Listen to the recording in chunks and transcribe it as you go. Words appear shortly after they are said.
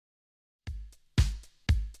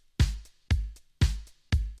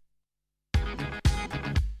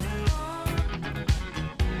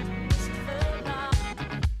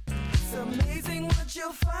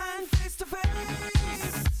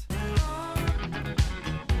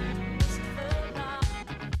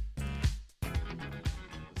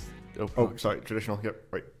Oh, sorry, traditional. Yep,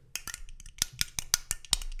 right.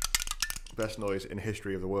 Best noise in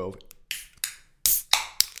history of the world.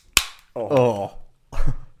 Oh.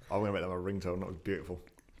 I'm going to make that my ringtone. That was beautiful.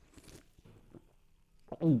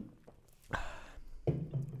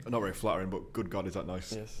 Not very flattering, but good God, is that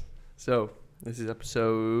nice? Yes. So, this is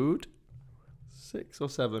episode 6 or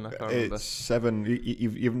 7, I can't remember. It's 7.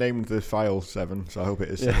 You've named the file 7, so I hope it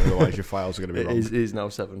is 7, otherwise your files are going to be wrong. It is now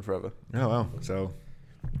 7 forever. Oh, wow. So,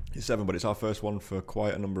 it's 7, but it's our first one for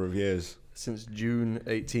quite a number of years. Since June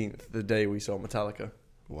 18th, the day we saw Metallica.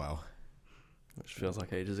 Wow. Which feels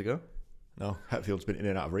like ages ago. No, Hetfield's been in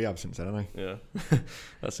and out of rehab since then, hasn't he? Yeah.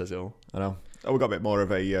 That says it all. I know. Oh, we've got a bit more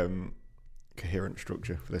of a coherent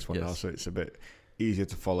structure for this one Yes. now, so it's a bit easier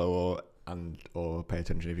to follow or pay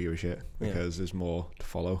attention if you wish it, because there's more to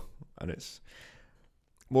follow, and it's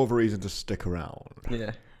more of a reason to stick around.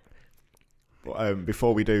 Yeah. But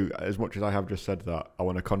before we do, as much as I have just said that, I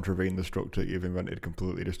want to contravene the structure that you've invented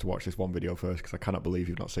completely just to watch this one video first, because I cannot believe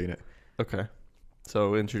you've not seen it. Okay.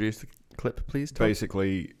 So introduce the clip, please, Tom.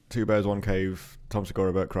 Basically, Two Bears, One Cave, Tom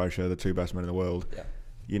Segura, Bert Kreischer, the two best men in the world. Yeah.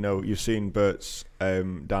 You know, you've seen Bert's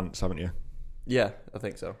dance, haven't you? Yeah, I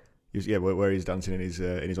think so. Where he's dancing in his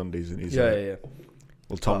undies and his Yeah.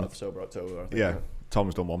 Well, Tom. Part of Sober October, I think. Yeah,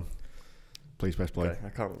 Tom's done one. Please press play. Okay, I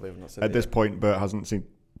can't believe I've not seen At it this yet. point, Bert hasn't seen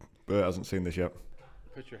this yet.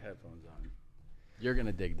 Put your headphones on. You're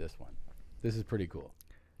gonna dig this one. This is pretty cool.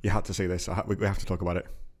 You had to see this. We have to talk about it.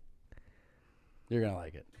 You're gonna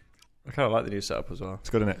like it. I kind of like the new setup as well. It's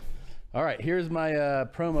good, isn't it? All right, here's my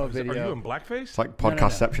promo video. Are you in blackface? It's like No.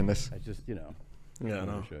 podcastception. This. I just, Yeah, I I'm know.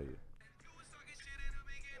 gonna show you.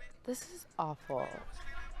 This is awful.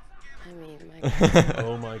 I mean, my God,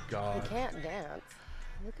 Oh my I god. can't dance.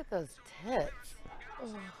 Look at those tits.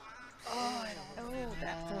 Oh,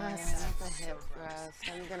 that's a hip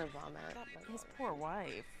thrust. I'm gonna vomit. His poor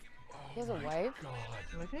wife. He has a wife?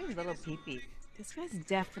 Look at his little peepee. This guy's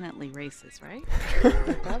definitely racist, right?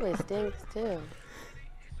 He probably stinks too.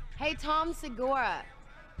 Hey, Tom Segura.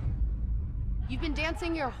 You've been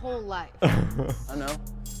dancing your whole life. I know.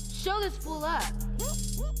 Show this fool up.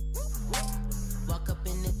 Walk up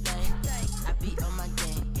in the thing, I be on my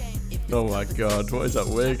game. Oh my God, what is that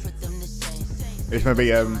wig? It's going to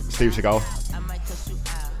be Steve Seagal. I might cuss you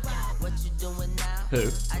out. What you doing now? Who?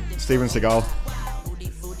 Steven Seagal. Booty,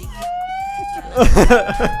 booty.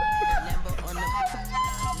 Lambo on the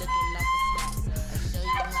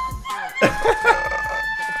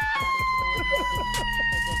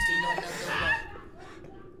looking like a snack.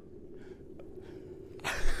 I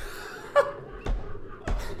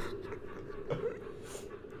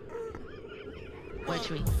show you how to do it.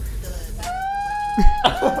 Watch me.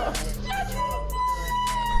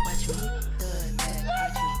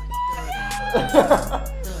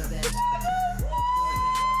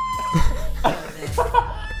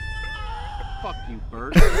 Fuck you,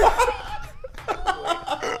 Bert.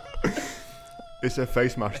 It's a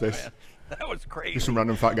face mash, this. That was crazy. Just some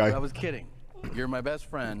random fat guy. I was kidding. You're my best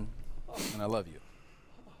friend, and I love you.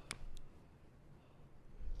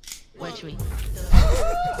 Watch me.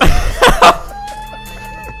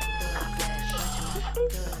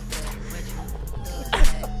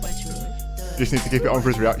 Just need to keep it on for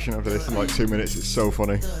his reaction after this in like 2 minutes. It's so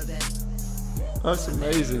funny. That's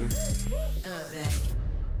amazing.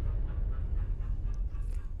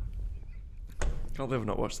 Can't believe I've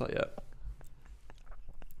not watched that yet.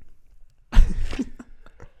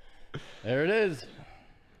 There it is.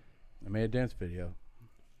 I made a dance video.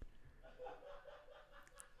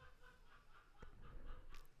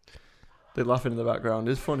 The laughing in the background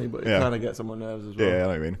is funny, but it Yeah. kind of gets on my nerves as well. Yeah, I know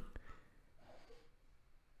what you mean.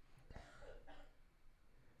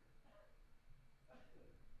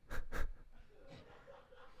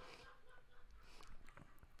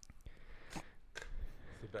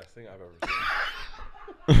 It's the best thing I've ever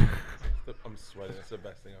seen. I'm sweating. It's the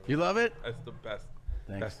best thing I've ever You love it? That's the best.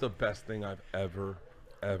 Thanks. That's the best thing I've ever.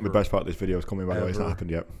 The best part of this video is coming, by the way. It's not Ever.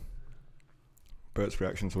 happened yet. Bert's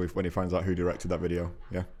reaction to when he finds out who directed that video.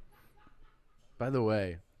 Yeah. By the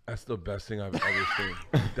way, That's the best thing I've ever seen.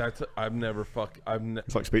 I've never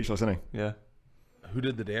It's like speechless, isn't he? Yeah. Who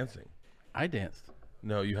did the dancing? I danced.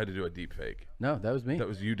 No, you had to do a deep fake. No, that was me. That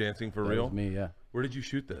was you dancing for That real? was me, yeah. Where did you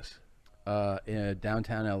shoot this? In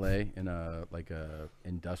downtown LA in a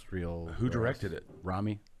industrial. Who directed it?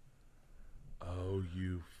 Rami. Oh,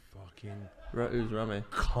 you fucking Who's Rami?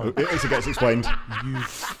 cunt. It gets explained. You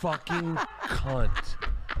fucking cunt.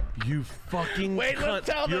 You fucking Wait, cunt. let's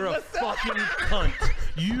tell them, You're a let's tell fucking cunt.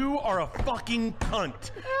 You are a fucking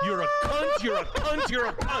cunt. You're a cunt. You're a cunt. You're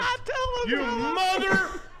a cunt. You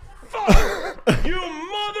motherfucker. You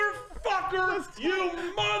motherfucker. You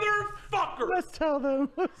motherfucker. motherfucker! Let's tell them.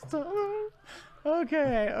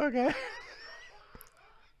 Okay.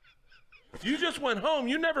 You just went home.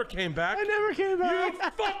 You never came back. I never came back. You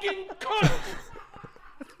fucking cunt!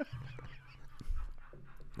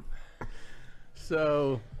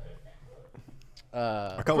 So,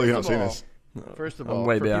 I can't believe you've not seen this. First of I'm all,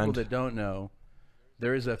 way for behind. people that don't know,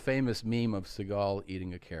 there is a famous meme of Seagal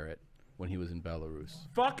eating a carrot when he was in Belarus,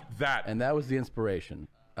 Fuck that. and that was the inspiration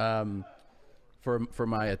for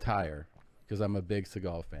my attire because I'm a big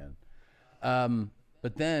Seagal fan.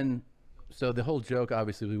 But then, so the whole joke,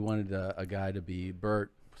 obviously, we wanted a guy to be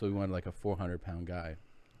Bert, so we wanted like a 400-pound guy.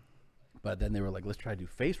 But then they were like, let's try to do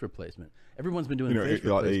face replacement. Everyone's been doing face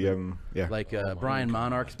replacement. Like Brian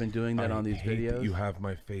Monarch's been doing that on these videos. You have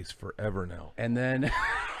my face forever now. And then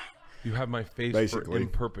You have my face Basically. for in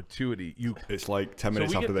perpetuity. It's like 10 So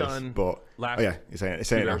minutes we after get this, done but last oh yeah, you're saying it.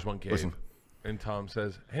 Say Two it now. Bears, One Cave. Listen, And Tom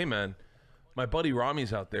says, "Hey man, my buddy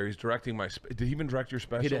Rami's out there. He's directing my. Did he even direct your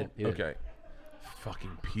special? He did. Okay.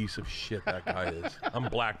 Fucking piece of shit that guy is. I'm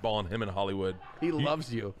blackballing him in Hollywood. he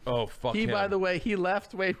loves you. Oh fuck He, him. by the way, he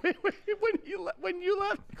left. Wait. When you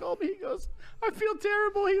left, he called me. He goes, "I feel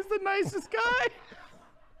terrible. He's the nicest guy."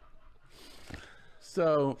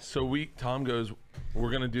 So Tom goes,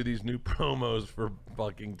 we're gonna do these new promos for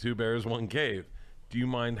fucking Two Bears, One Cave. Do you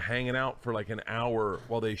mind hanging out for like an hour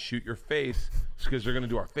while they shoot your face? Because they're gonna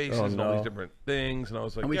do our faces and all these different things. And I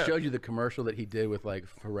was like, and we yeah. showed you the commercial that he did with like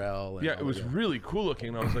Pharrell. And Yeah, all it was that. really cool looking.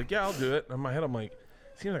 And I was like, yeah, I'll do it. And in my head, I'm like,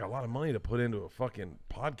 seems like a lot of money to put into a fucking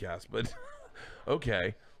podcast, but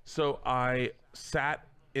okay. So I sat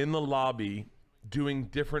in the lobby doing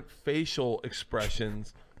different facial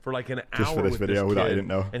expressions for like an Just hour for this with video this that I kid. didn't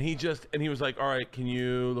know. And he was like, all right, can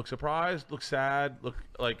you look surprised, look sad, look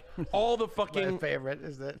like all the My fucking. favorite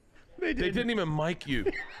is that They didn't even mic you.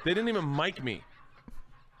 They didn't even mic me.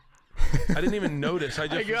 I didn't even notice. I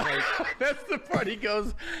just was like, that's the part. He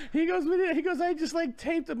goes, I just like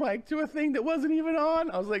taped the mic to a thing that wasn't even on.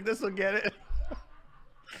 I was like, this will get it.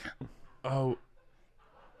 oh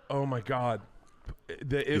my God.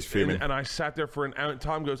 He's fuming. And I sat there for an hour.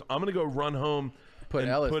 Tom goes, I'm going to go run home Put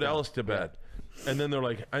and Ellis put down. Ellis to bed. And then they're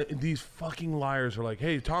like, these fucking liars are like,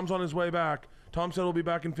 hey, Tom's on his way back. Tom said he'll be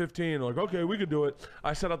back in 15. They're like, okay, we could do it.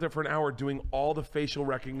 I sat out there for an hour doing all the facial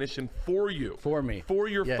recognition for you. For me. For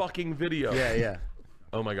your Yeah. fucking video. Yeah.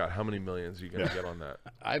 Oh my God, how many millions are you going to get on that?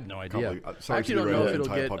 I have no can't idea. believe- I sorry actually to don't know derail if the it'll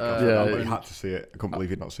entire get. podcast, but you yeah. had to see it. I couldn't believe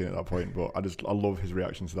you'd not seen it at that point, but I love his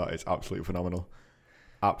reaction to that. It's absolutely phenomenal.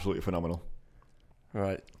 Absolutely phenomenal.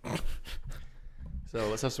 Right. So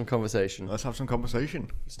let's have some conversation. Let's have some conversation.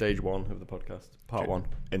 Stage 1 of the podcast, part 1.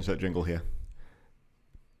 Insert jingle here.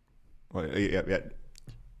 Well, yeah.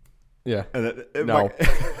 Yeah. And No.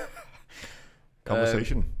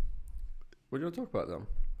 Conversation. What do you want to talk about then? What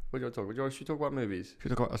do you want to talk about? Should we talk about movies?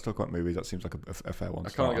 Let's talk about movies. That seems like a fair one. I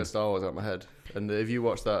to start can't get on. Star Wars out of my head. And if you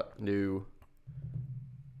watch that new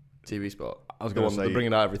TV spot, I was the going one to say they're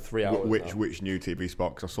bringing it out every 3 hours. now. which new TV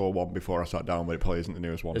spot? Because I saw one before I sat down, but it probably isn't the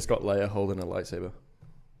newest one. It's got Leia holding a lightsaber.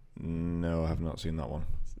 No, I have not seen that one.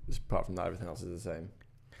 Apart from that, everything else is the same.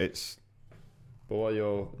 It's But what are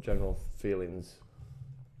your general feelings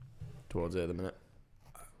towards it at the minute?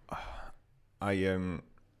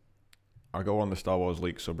 I go on the Star Wars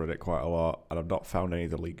leaks subreddit quite a lot, and I've not found any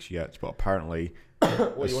of the leaks yet. But apparently,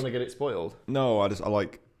 What, you want to get it spoiled? no, I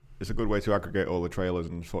like. It's a good way to aggregate all the trailers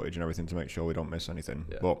and footage and everything to make sure we don't miss anything.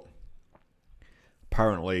 Yeah. But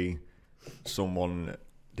apparently, someone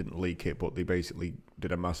didn't leak it, but they basically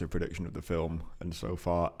did a massive prediction of the film, and so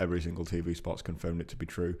far every single TV spot's confirmed it to be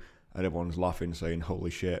true, and everyone's laughing, saying,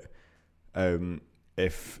 "Holy shit!"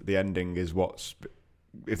 If the ending is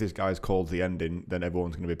if this guy's called the ending, then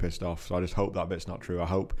everyone's going to be pissed off. So I just hope that bit's not true. I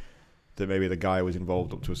hope that maybe the guy was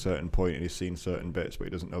involved up to a certain point and he's seen certain bits, but he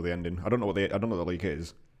doesn't know the ending. I don't know what the leak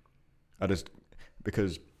is.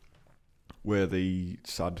 Because we're the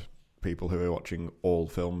sad people who are watching all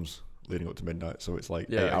films leading up to midnight, so it's like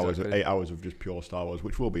Yeah, 8 hours of just pure Star Wars,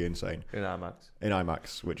 which will be insane In IMAX. in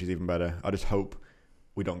IMAX, which is even better. I just hope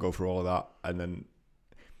we don't go through all of that and then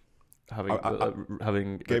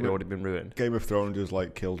Having Game of- already been ruined. Game of Thrones just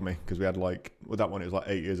like killed me because we had with that one it was like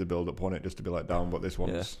 8 years of build up on it just to be let down, but this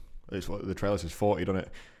one's it's like the trailer says 40, doesn't it?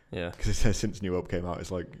 Yeah. Because it says since New Hope came out,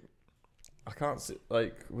 it's like I can't see,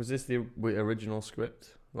 was this the original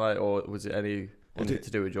script? Or was it anything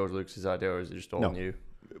to do with George Lucas's idea, or is it just all No. new?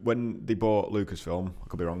 when they bought Lucasfilm, I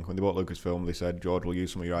could be wrong. When they bought Lucasfilm, they said George will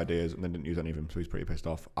use some of your ideas, and then didn't use any of them, so he's pretty pissed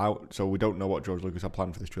off. So we don't know what George Lucas had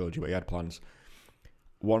planned for this trilogy, but he had plans.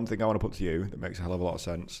 One thing I want to put to you that makes a hell of a lot of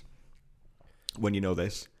sense, when you know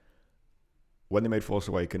this, when they made Force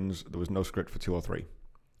Awakens, there was no script for 2 or 3.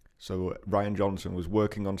 So Ryan Johnson was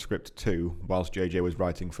working on script 2 whilst JJ was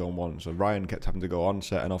writing film 1. So Ryan kept having to go on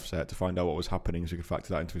set and off set to find out what was happening so he could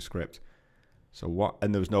factor that into his script. So what?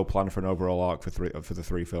 And there was no plan for an overall arc for the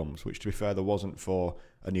 3 films, which to be fair there wasn't for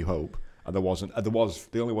A New Hope, and there wasn't. There was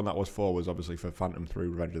the only one that was for was obviously for Phantom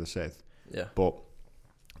Through Revenge of the Sith. Yeah. But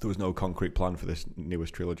there was no concrete plan for this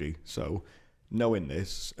newest trilogy. So knowing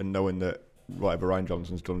this and knowing that whatever Ryan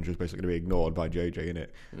Johnson's done is just basically going to be ignored by JJ in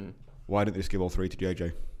it, why didn't they just give all 3 to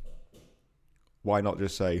JJ? Why not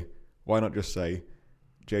just say,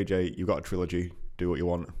 JJ, you've got a trilogy, do what you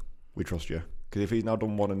want, we trust you. Because if he's now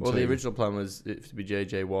done 1 and 2... Well, the original plan was it to be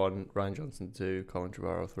JJ 1, Ryan Johnson 2, Colin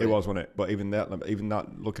Trevorrow 3. It was, wasn't it? But even that,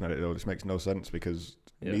 looking at it, though, this makes no sense because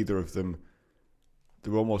neither of them... They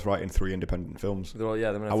were almost writing 3 independent films. They're all,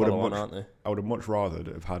 they're going to follow on, aren't they? I would have much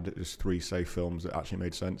rather have had just 3 safe films that actually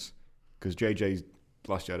made sense. Because JJ's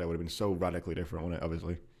Last Jedi would have been so radically different, wouldn't it,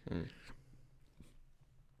 obviously?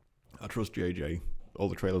 I trust JJ. All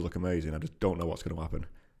the trailers look amazing. I just don't know what's going to happen.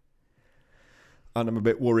 And I'm a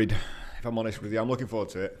bit worried, if I'm honest with you. I'm looking forward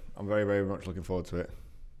to it. I'm very, very much looking forward to it.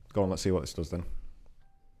 Go on, let's see what this does then.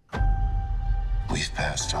 We've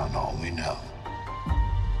passed on all we know.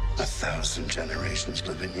 1,000 generations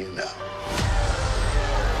live in you now.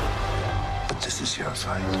 But this is your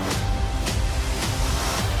fight.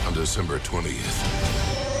 On December 20th,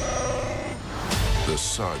 the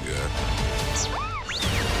saga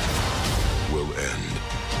will end.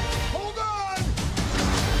 Hold on!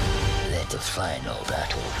 Let the final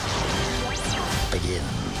battle begin.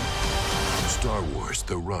 Star Wars: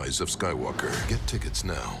 The Rise of Skywalker. Get tickets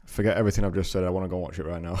now. Forget everything I've just said. I want to go and watch it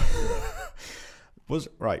right now.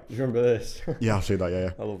 Right. Do you remember this? Yeah, I've seen that,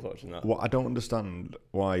 yeah. I love watching that. Well, I don't understand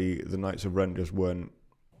why the Knights of Ren just weren't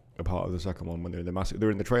a part of the second one when they're in the massive... They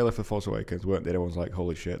were in the trailer for Force Awakens, weren't they? Everyone's like,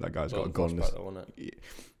 holy shit, that guy's got a gun.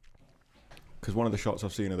 Because one of the shots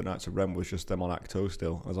I've seen of the Knights of Ren was just them on Acto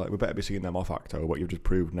still. I was like, we better be seeing them off Acto, but you've just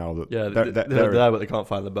proved now that... Yeah, they're there, but they can't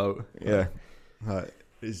find the boat. Yeah.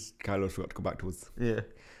 Is Kylo's forgot to come back to us. Yeah.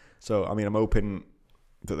 So, I mean, I'm hoping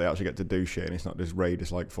that they actually get to do shit and it's not just Rey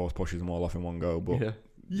just like force pushes them all off in one go. But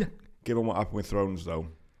yeah. Given what happened with Thrones, though,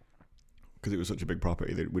 because it was such a big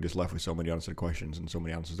property that we just left with so many unanswered questions and so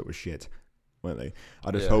many answers that were shit, weren't they?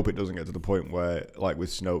 I just hope it doesn't get to the point where, like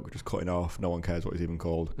with Snoke, just cutting off, no one cares what he's even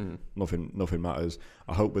called, nothing matters.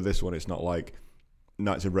 I hope with this one it's not like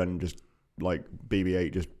Knights of Ren just like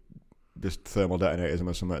BB-8 just thermal detonators them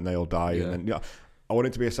or something and they all die and then I want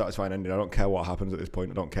it to be a satisfying ending. I don't care what happens at this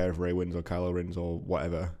point. I don't care if Rey wins or Kylo wins or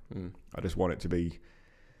whatever. I just want it to be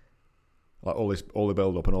like all the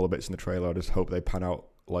build up and all the bits in the trailer. I just hope they pan out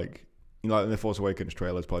like in the Force Awakens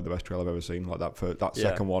trailer is probably the best trailer I've ever seen. Like that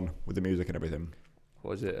second one with the music and everything.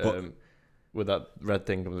 What was it? With that red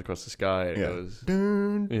thing comes across the sky and it goes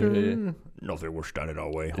dun, dun. Nothing will stand in our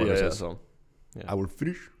way. That song. Yeah. I will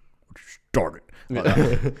finish what you started. Like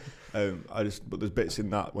that. But there's bits in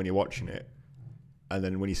that when you're watching it. And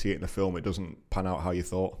then when you see it in the film, it doesn't pan out how you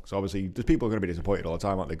thought. So obviously, there's people are going to be disappointed all the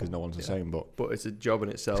time, aren't they? Because no one's the same. But it's a job in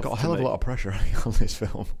itself. It's got a hell of a lot of pressure on this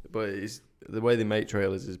film. But it's the way they make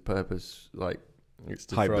trailers is purpose. Like it's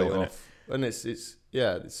to throw it off, and it's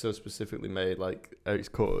so specifically made. Like it's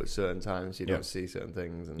cut at certain times, so you don't see certain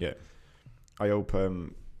things. And I hope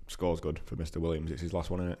score's good for Mr. Williams. It's his last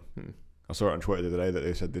one, isn't it? I saw it on Twitter the other day that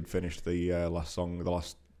they said they'd finished the last song, the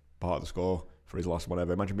last part of the score for his last one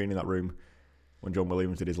ever. Imagine being in that room when John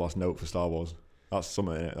Williams did his last note for Star Wars. That's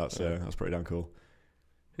something, innit? That's pretty damn cool.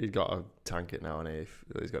 He's got to tank it now, and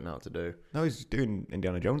he's got nothing to do. No, he's doing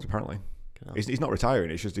Indiana Jones, apparently. He's not retiring,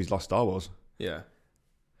 it's just his last Star Wars. Yeah.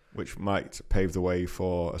 Which might pave the way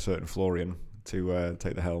for a certain Florian to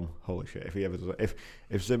take the helm. Holy shit, if he ever does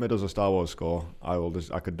if Zimmer does a Star Wars score, I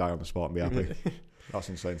could die on the spot and be happy. That's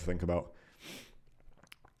insane to think about.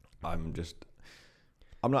 I'm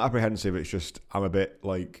not apprehensive, it's just, I'm a bit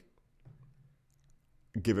like,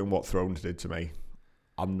 given what Thrones did to me,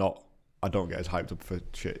 I don't get as hyped up for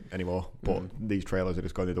shit anymore. But these trailers are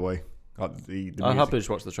just going the other way. Like I'd happily just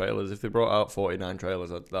watch the trailers. If they brought out 49 trailers,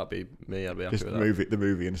 that'd be me. I'd be happy with that. The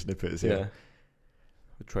movie and snippets. Yeah.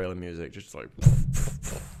 The trailer music, just like.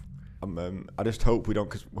 I just hope we don't,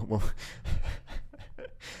 because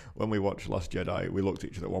when we watched Last Jedi, we looked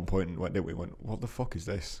at each other at one point and went, what the fuck is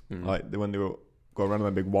this? Like when they were going around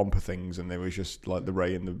them big Wampa things, and there was just like the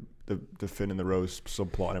Rey and the Finn and the Rose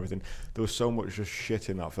subplot and everything. There was so much just shit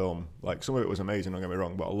in that film. Like some of it was amazing, don't get me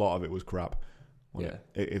wrong, but a lot of it was crap.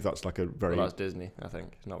 If that's like a very... Well, that's Disney, I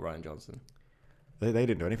think. It's not Ryan Johnson. They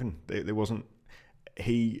didn't do anything. They wasn't...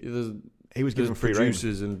 He was given free rein.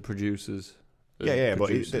 Producers. Yeah, but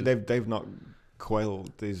they've not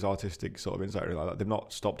quailed his artistic sort of insight like that. They've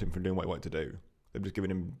not stopped him from doing what he wanted to do. They've just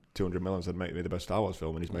given him 200 million and said, make me the best Star Wars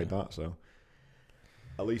film, and he's made that. So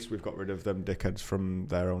at least we've got rid of them dickheads from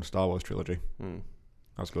their own Star Wars trilogy.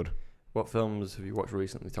 That's good. What films have you watched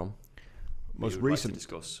recently, Tom?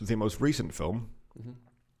 The most recent film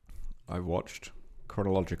I've watched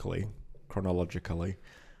chronologically.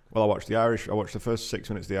 Well, I watched the first 6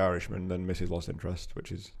 minutes of The Irishman, then Mrs. Lost Interest,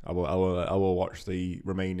 which is I will watch the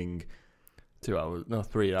remaining 2 hours. No,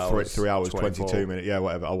 3 hours. 3 hours, 22 minutes. Yeah,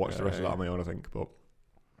 whatever. I'll watch the rest of that on my own, I think. But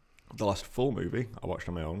the last full movie I watched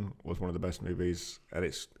on my own was one of the best movies, and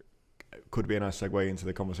it could be a nice segue into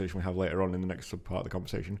the conversation we have later on in the next part of the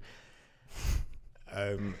conversation.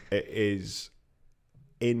 It is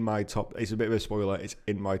in my top. It's a bit of a spoiler. It's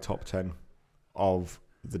in my top 10 of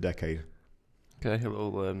the decade. Okay, a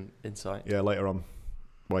little insight. Yeah, later on.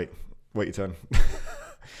 Wait your turn.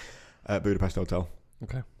 Budapest Hotel.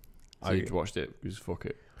 Okay. So you watched it because fuck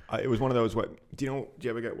it. It was one of those where do you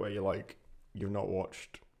ever get where you're like you've not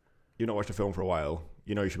watched a film for a while.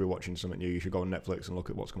 You know you should be watching something new. You should go on Netflix and look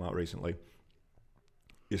at what's come out recently.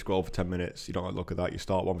 You scroll for 10 minutes. You don't like look at that. You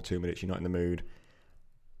start one for 2 minutes. You're not in the mood,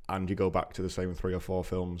 and you go back to the same 3 or 4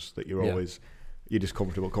 films that you're always. You're just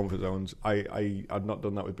comfortable comfort zones. I'd not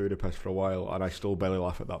done that with Budapest for a while, and I still barely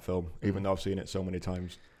laugh at that film, even though I've seen it so many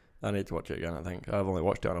times. I need to watch it again. I think I've only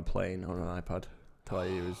watched it on a plane on an iPad.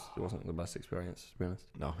 It wasn't the best experience, to be honest.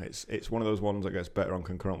 No, it's one of those ones that gets better on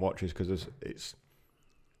concurrent watches because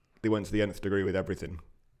they went to the nth degree with everything.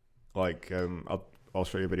 Like I'll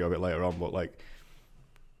show you a video of it later on, but like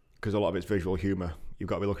because a lot of it's visual humor, you've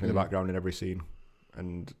got to be looking in the background in every scene,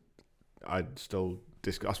 and I'd still.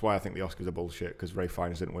 That's why I think the Oscars are bullshit, because Ray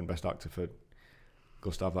Fiennes didn't win Best Actor for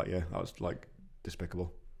Gustav that year. That was like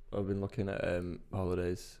despicable. I've been looking at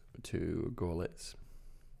holidays to Gorlitz.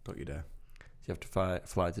 Don't you dare. So you have to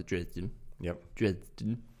fly to Dresden. Yep.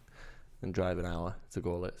 Dresden. And drive an hour to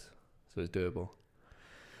Gorlitz. So it's doable.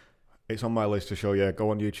 It's on my list to show you. Go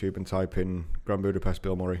on YouTube and type in Grand Budapest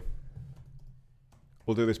Bill Murray.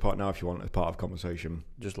 We'll do this part now if you want as part of conversation.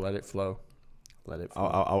 Just let it flow. Let it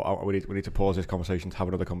flow. We need to pause this conversation to have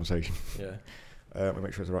another conversation. Yeah. Let me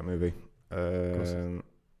make sure it's the right movie. That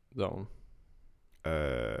one.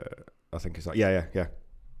 I think it's that. Yeah.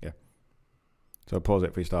 So pause it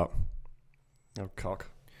before you start. Oh, cock.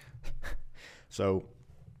 So,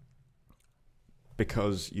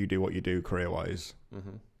 because you do what you do career-wise,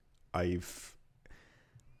 it's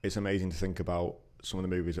amazing to think about some of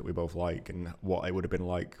the movies that we both like and what it would have been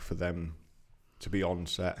like for them to be on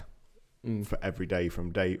set for every day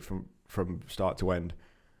from start to end.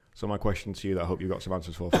 So my question to you that I hope you've got some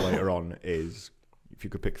answers for later on is, if you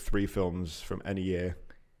could pick 3 films from any year,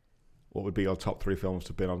 what would be your top 3 films to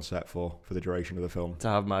have been on set for the duration of the film? To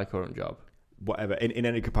have my current job. Whatever, in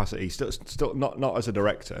any capacity, still not as a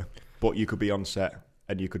director, but you could be on set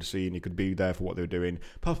and you could see and you could be there for what they were doing.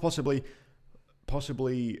 Possibly.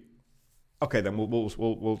 Okay, then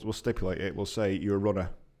we'll stipulate it. We'll say you're a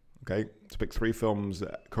runner. Okay, to pick 3 films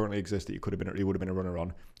that currently exist that you would have been a runner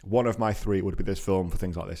on. One of my 3 would be this film for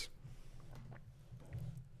things like this.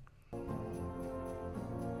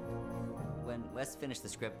 When Wes finished the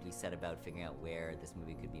script, we set about figuring out where this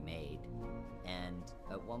movie could be made. And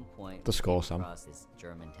at one point, we came across this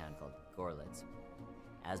German town called Gorlitz.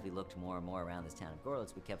 As we looked more and more around this town of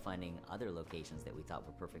Gorlitz, we kept finding other locations that we thought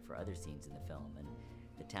were perfect for other scenes in the film. And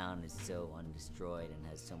the town is so undestroyed and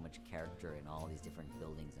has so much character in all these different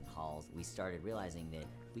buildings and halls. We started realizing that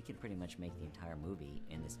we could pretty much make the entire movie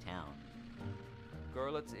in this town.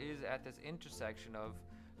 Gorlitz is at this intersection of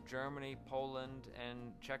Germany, Poland,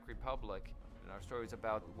 and Czech Republic. And our story is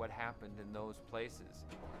about what happened in those places.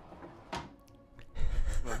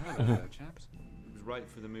 Well, hello there, chaps. It was right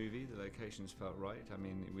for the movie. The locations felt right. I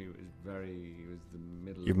mean, it was the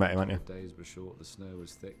middle. You've met him, haven't you? The days were short. The snow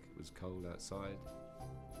was thick. It was cold outside.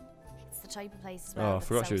 It's the type of place as well. I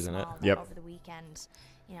forgot she was in it. Yep. Over the weekend,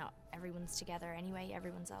 everyone's together anyway.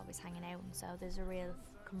 Everyone's always hanging out, and so there's a real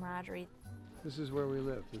camaraderie. This is where we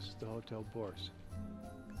live. This is the Hotel Bourse.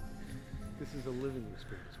 This is a living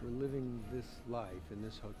experience. We're living this life in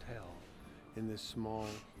this hotel, in this small,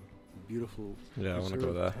 beautiful. Yeah, I want to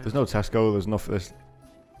go there. There's no Tesco. There's nothing.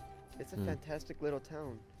 It's a fantastic little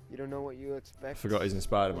town. You don't know what you expect. I forgot he's in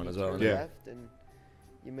Spider-Man as well. Yeah. Left and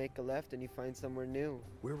you make a left and you find somewhere new.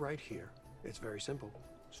 We're right here. It's very simple.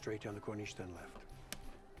 Straight down the Corniche, then left.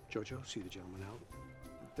 Jojo, see the gentleman out.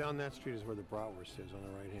 Down that street is where the bratwurst is on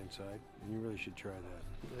the right-hand side. And you really should try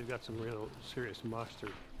that. They've got some real serious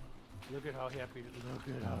mustard. Look at how happy.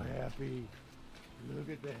 Look at how happy. Look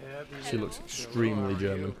at the happy. She looks extremely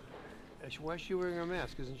German. Why is she wearing a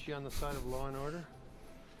mask? Isn't she on the side of law and order?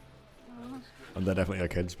 And they're definitely her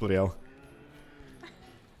kids. Bloody hell.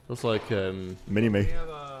 Looks like Mini-Me. We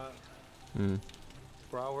have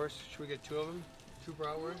bratwurst. Should we get 2 of them? 2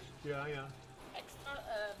 bratwurst? Yeah. Extra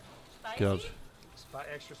spicy. God.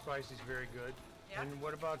 Extra spicy is very good. Yeah. And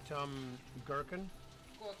what about gherkin?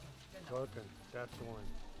 Gherkin. That's the one.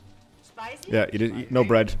 Spicy? Yeah, no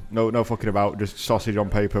bread, no fucking about, just sausage on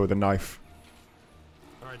paper with a knife.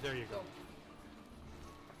 All right, there you go.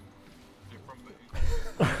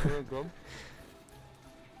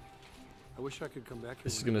 I wish I could come back here.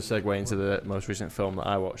 This is going to segue into the most recent film that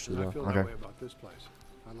I watched as well. I feel that way about this place.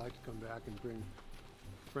 I'd like to come back and bring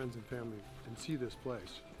friends and family and see this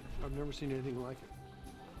place. I've never seen anything like it.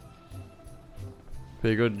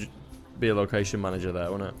 Be good, be a location manager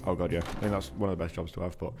there, wouldn't it? Oh god, yeah. I think that's one of the best jobs to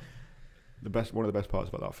have. But one of the best parts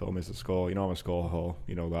about that film is the score. You know, I'm a score whore.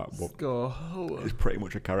 You know that. But score whore. It's pretty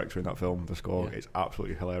much a character in that film. The score is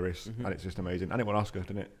absolutely hilarious, and it's just amazing. And it won Oscar,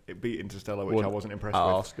 didn't it? It beat Interstellar, which I wasn't impressed with.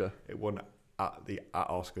 Oscar. It won at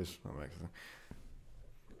Oscars. That makes sense.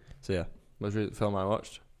 So yeah, most recent film I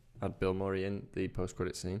watched had Bill Murray in the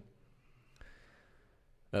post-credit scene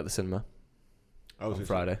at the cinema on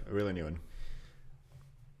Friday. A really new one.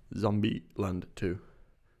 Zombieland 2.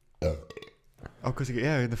 Oh, because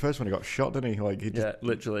in the first one he got shot, didn't he? Like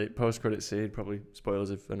literally post-credit scene. Probably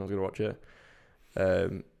spoilers if anyone's gonna watch it.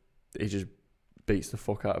 He just beats the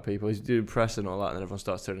fuck out of people. He's doing press and all that, and then everyone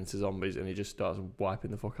starts turning into zombies, and he just starts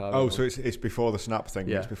wiping the fuck out. Oh, of so it's before the snap thing.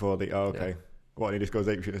 Yeah. It's before the. Oh, okay. Yeah. What? And he just goes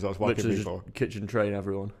apeshit and starts wiping literally people. Just kitchen train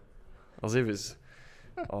everyone. I'll see if it's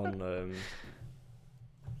on.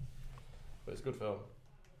 But it's a good film.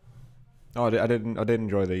 Oh, I did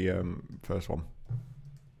enjoy the first one.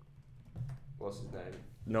 What's his name?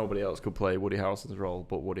 Nobody else could play Woody Harrelson's role,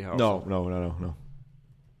 but Woody Harrelson. No.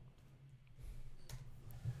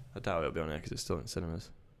 I doubt it'll be on there because it's still in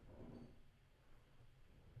cinemas.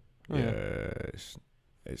 Oh, yeah,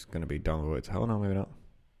 it's going to be down the road to hell now, maybe not.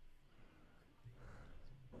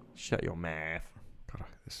 Shut your mouth. God,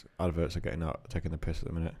 this adverts are taking the piss at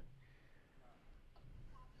the minute.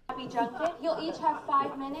 Happy junket. You'll each have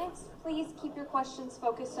 5 minutes. Please keep your questions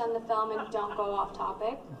focused on the film and don't go off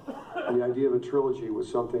topic. The idea of a trilogy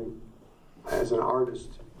was something, as an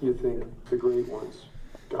artist, you think the great ones,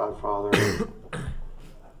 Godfather,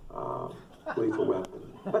 Lethal Weapon.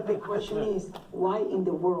 But the question is, why in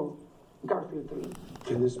the world Garfield 3?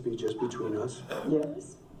 Can this be just between us?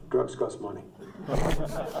 Yes. Drugs cost money. I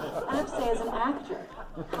have to say, as an actor,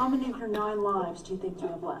 how many of your 9 lives do you think you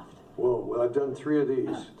have left? Whoa, well, I've done 3 of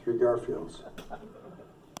these, 3 Garfields.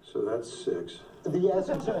 So that's 6. The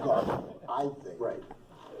essence of Garfield, I think, right,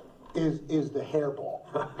 is the hairball.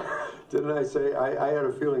 Didn't I say? I had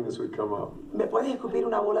a feeling this would come up. ¿Me puedes escupir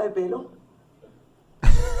una bola de pelo?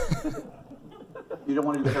 You don't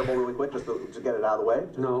want to do the hairball really quick just to get it out of the way?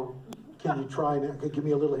 No. Can you try now? Can you give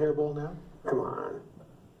me a little hairball now? Come on.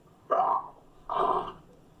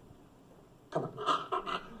 Come on.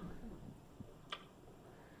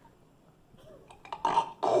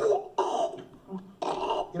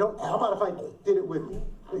 You know, how about if I did it with you?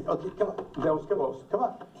 Okay, come on. That was close. Come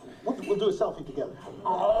on. We'll do a selfie together.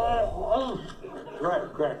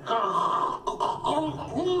 Great.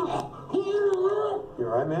 You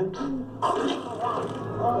alright, man?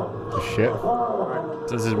 Shit.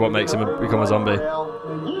 So this is what makes him become a zombie.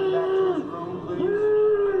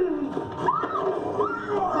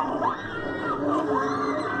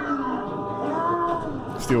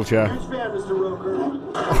 Steel chair. Huge fan, Mr. Roker.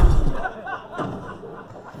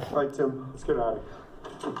 Alright, Tim, let's get out of here.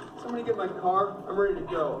 Somebody get my car. I'm ready to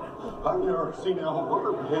go. I've never seen Al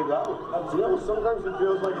Booker behave that way. You know, sometimes it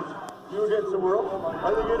feels like it's you against the world.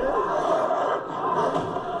 I think it is.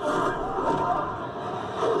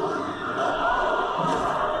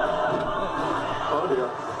 Oh, dear.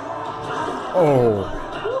 Oh.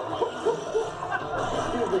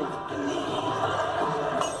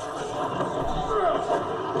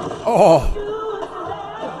 Oh.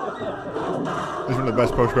 This is one of the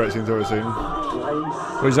best post-credit scenes I've ever seen.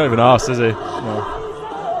 Well, he's not even asked, is he? No.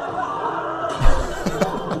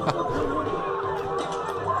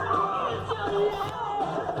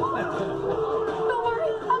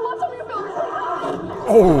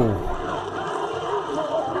 Oh.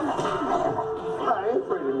 I ain't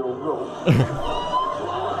afraid of no ghost.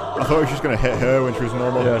 I thought he was just going to hit her when she was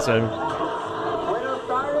normal. Yeah, same. Buenos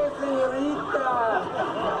tardes, señorita.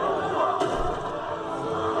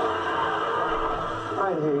 I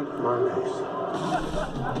hate Mondays.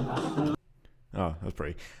 Oh, that's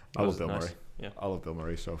pretty. I That love was Bill nice. Murray. Yeah. I love Bill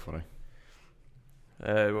Murray. He's so funny.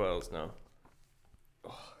 What else now?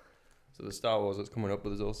 Oh. So the Star Wars that's coming up, but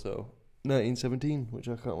there's also 1917, which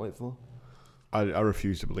I can't wait for. I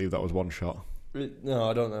refuse to believe that was one shot. No,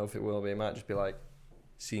 I don't know if it will be. It might just be like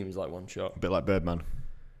seems like one shot. A bit like Birdman.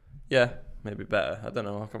 Yeah, maybe better. I don't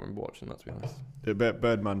know. I can't remember watching that, to be honest.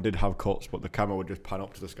 Birdman did have cuts, but the camera would just pan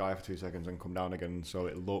up to the sky for 2 seconds and come down again, so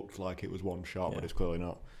it looked like it was one shot, but it's clearly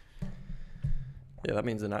not. Yeah, that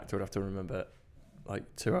means an actor would have to remember like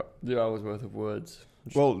 2 hours worth of words.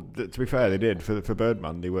 Well, to be fair, they did. For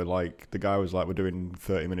Birdman, they were like, the guy was like, we're doing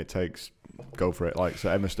 30-minute takes, go for it. Like, so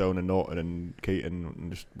Emma Stone and Norton and Keaton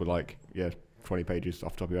and just were like, 20 pages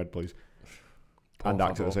off the top of your head, please. And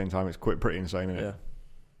act at the same time. It's pretty insane, isn't it?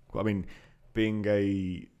 Yeah. I mean, being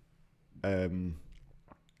a boom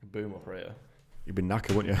operator, you'd be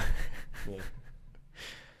knackered, wouldn't you?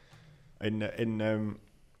 Yeah.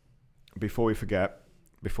 Before we forget,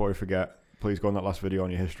 please go on that last video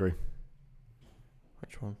on your history.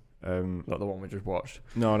 Which one? Not the one we just watched.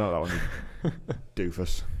 No, not that one.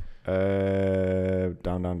 Doofus.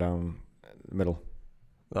 Down. Middle.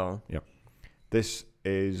 That one? Yep. This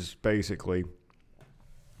is basically,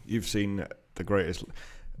 you've seen the greatest.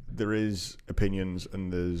 There is opinions,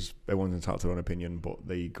 and everyone's entitled to their own opinion, but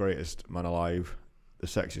the greatest man alive, the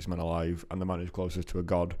sexiest man alive, and the man who's closest to a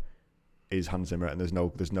god is Hans Zimmer, and there's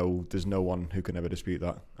no one who can ever dispute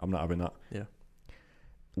that. I'm not having that. Yeah.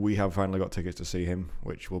 We have finally got tickets to see him,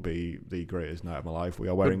 which will be the greatest night of my life. We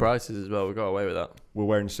are wearing good prices as well. We got away with that. We're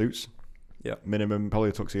wearing suits. Yeah. Minimum, probably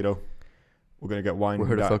a tuxedo. We're gonna get wined. We're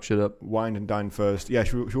here to fuck shit up. Wined and dined first. Yeah,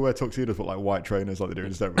 should we wear tuxedos but like white trainers like they do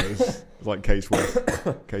in Step Brothers? It's like K-Swiss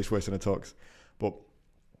and a tux. But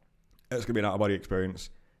it's gonna be an out of body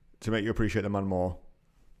experience to make you appreciate the man more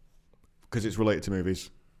because it's related to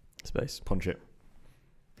movies. Space. Punch it.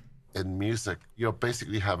 In music, you're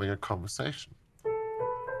basically having a conversation.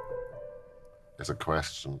 There's a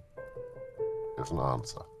question. There's an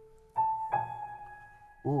answer.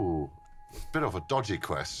 Ooh, bit of a dodgy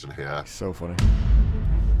question here. So funny.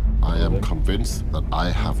 I am convinced that I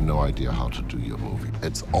have no idea how to do your movie.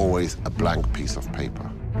 It's always a blank piece of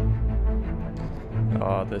paper.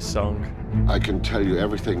 Oh, this song. I can tell you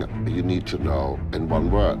everything you need to know in one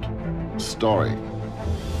word. Story.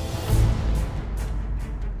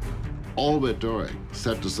 All we're doing,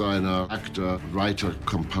 set designer, actor, writer,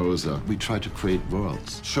 composer, we try to create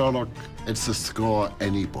worlds. Sherlock, it's a score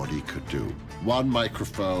anybody could do. One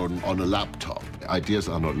microphone on a laptop. Ideas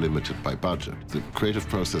are not limited by budget. The creative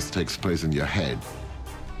process takes place in your head.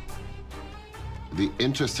 The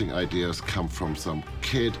interesting ideas come from some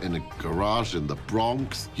kid in a garage in the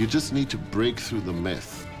Bronx. You just need to break through the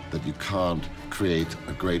myth that you can't create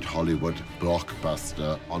a great Hollywood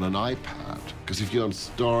blockbuster on an iPad. Because if you're on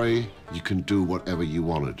story, you can do whatever you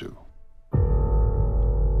want to do.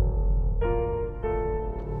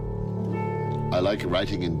 I like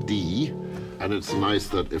writing in D, and it's nice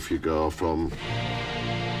that if you go from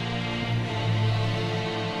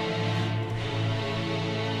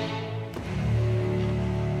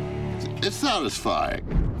it's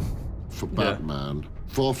satisfying. For Batman,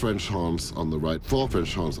 4 French horns on the right, 4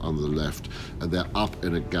 French horns on the left, and they're up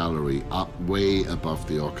in a gallery, up way above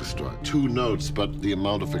the orchestra. 2 notes, but the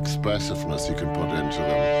amount of expressiveness you can put into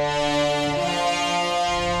them.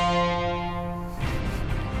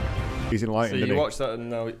 He's enlightened. So you watch that and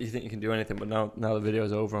now you think you can do anything, but now the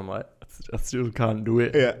video's over. I'm like, I still can't do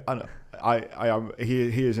it. Yeah, I know. I am.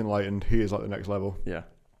 He is enlightened. He is like the next level. Yeah.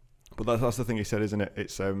 But that's the thing he said, isn't it?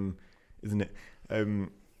 It's isn't it?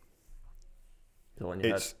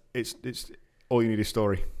 It's all you need is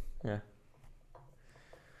story. Yeah.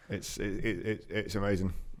 It's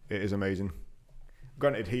amazing. It is amazing.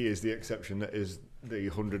 Granted, he is the exception. That is the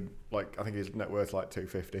 100. Like I think his net worth like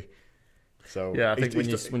 250. So yeah, I think when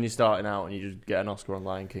you're starting out and you just get an Oscar on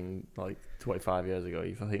Lion King like 25 years ago,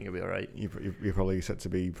 I think you'll be alright. You're probably set to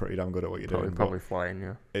be pretty damn good at what you're doing. Probably flying,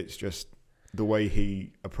 yeah. It's just the way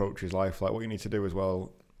he approaches life. Like what you need to do as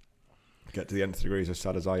well, get to the nth degree, as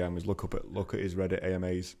sad as I am, is look at his Reddit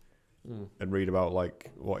AMAs and read about like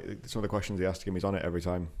what some of the questions they ask him. He's on it every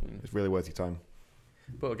time. It's really worth your time.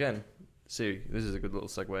 But again, see, this is a good little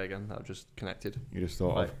segue again that I've just connected. You just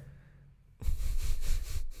thought of.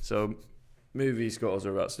 So, movie scores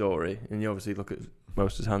are about story, and you obviously look at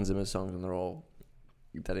most of Hans Zimmer's songs, and they're all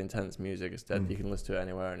dead intense music. It's dead. You can listen to it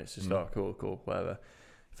anywhere, and it's just cool, whatever.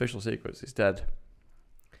 Official Secrets, it's dead,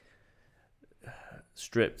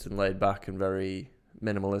 stripped and laid back and very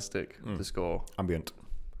minimalistic. The score, ambient,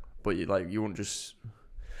 but you wouldn't just.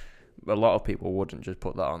 A lot of people wouldn't just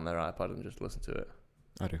put that on their iPad and just listen to it.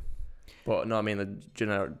 I do, but no, I mean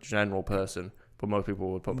the general person. But most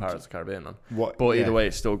people would put Pirates of the Caribbean on. But either way,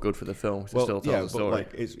 it's still good for the film. It still tells the story.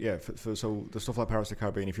 So the stuff like Pirates of the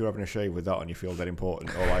Caribbean, if you're having a shave with that on, you feel dead important.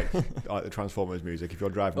 Or like the Transformers music, if you're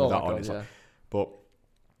driving with that on, it's like. But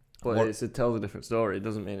But it tells a different story. It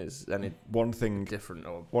doesn't mean it's any different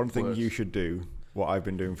or one thing worse. you should do, what I've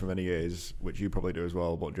been doing for many years, which you probably do as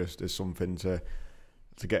well, but just as something to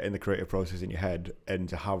get in the creative process in your head and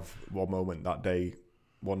to have one day,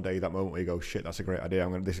 that moment where you go, shit, that's a great idea.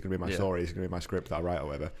 This is gonna be my story. This is gonna be my script that I write or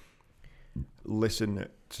whatever. Listen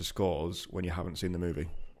to scores when you haven't seen the movie.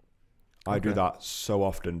 I do that so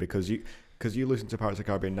often because you listen to Pirates of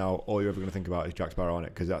the Caribbean now, all you're ever going to think about is Jack Sparrow on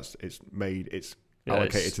it because it's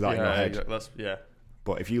allocated to that in your head. Exactly.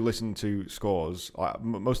 But if you listen to scores,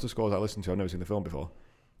 most of the scores I listen to, I've never seen the film before,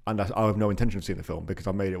 and I have no intention of seeing the film because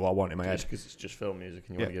I've made it what I want in my head. Because it's just film music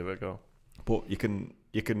and you want to give it a go. But you can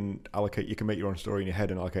make your own story in your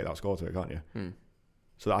head and allocate that score to it, can't you?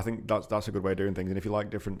 So I think that's a good way of doing things. And if you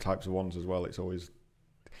like different types of ones as well, it's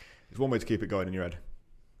one way to keep it going in your head.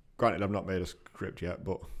 Granted, I've not made a script yet,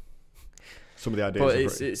 but some of the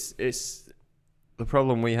ideas. But it's the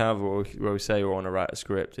problem we have where we say we want to write a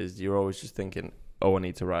script is you're always just thinking, oh, I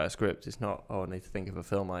need to write a script. It's not, oh, I need to think of a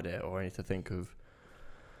film idea or I need to think of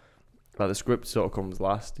like the script sort of comes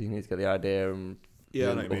last. You need to get the idea and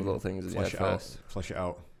other little things in your head first. Flesh it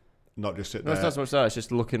out. Not just sit there. It's not so much that. It's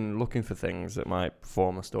just looking for things that might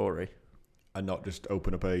form a story. And not just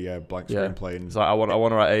open up a blank screenplay. And it's like I want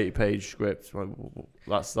to write 80-page script.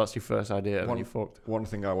 That's your first idea, and you fucked. One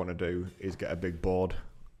thing I want to do is get a big board,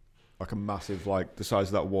 like a massive, like the size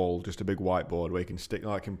of that wall, just a big whiteboard where you can stick,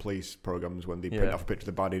 like in police programs when they print off a picture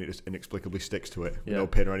of the baddie and it just inexplicably sticks to it, no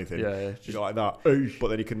pin or anything. Just like that. But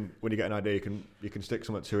then you can, when you get an idea, you can stick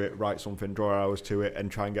something to it, write something, draw arrows to it,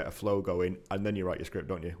 and try and get a flow going, and then you write your script,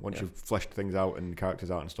 don't you? Once you've fleshed things out and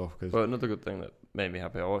characters out and stuff. But another good thing that made me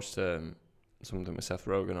happy, I watched something with Seth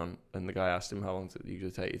Rogen on, and the guy asked him how long it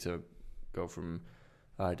usually take you to go from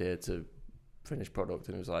idea to finished product,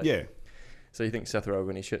 and he was like, so you think Seth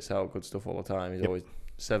Rogen, he shits out good stuff all the time, he's always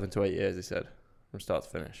 7 to 8 years, he said, from start to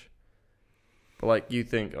finish. But like, you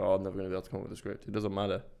think, oh, I'm never going to be able to come up with a script. It doesn't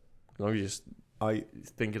matter, as long as you're just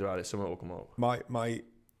thinking about it, something will come up.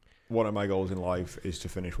 One of my goals in life is to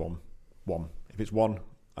finish one. If it's one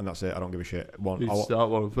and that's it, I don't give a shit.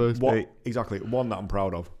 Start one first. Exactly, one that I'm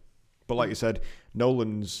proud of. But like you said,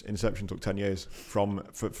 Nolan's Inception took 10 years from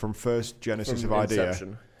first genesis of idea.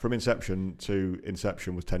 Inception. From Inception to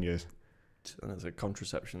Inception was 10 years. And it's a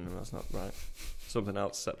contraception, and that's not right. Something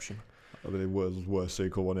else-ception. That'd be the worst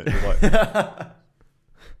sequel, wasn't it? Like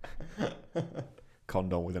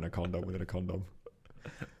condom within a condom within a condom.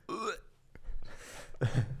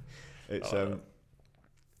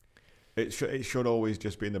 It's it should always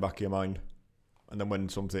just be in the back of your mind. And then when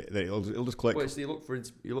something, it'll just click. Well, so you look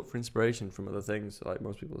for inspiration from other things, like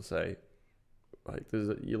most people say. Like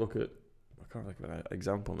you look at, I can't think of an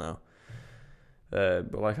example now.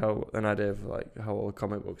 But like how an idea of like how all the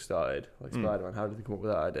comic books started, like Spider-Man. How did they come up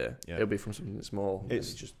with that idea? Yeah. It'll be from something small.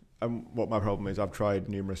 It's just. What my problem is, I've tried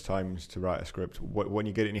numerous times to write a script. When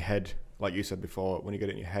you get it in your head, like you said before, when you get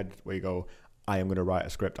it in your head, where you go, I am going to write a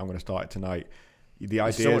script. I'm going to start it tonight. The idea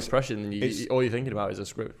is so much pressure, and all you're thinking about is a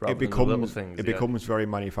script. Rather than the little things. It becomes very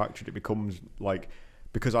manufactured. It becomes like,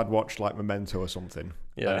 because I'd watched like Memento or something.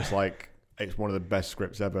 Yeah, and it's like it's one of the best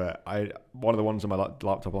scripts ever. One of the ones on my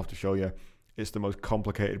laptop I'll have to show you. It's the most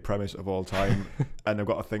complicated premise of all time, and I've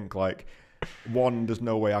got to think like, one, there's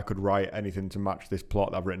no way I could write anything to match this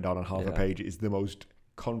plot that I've written down on half a page. It's the most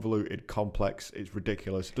convoluted, complex. It's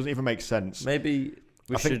ridiculous. It doesn't even make sense. Maybe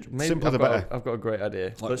we should. Maybe simpler the better. I've got a great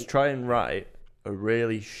idea. Let's try and write a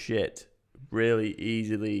really shit, really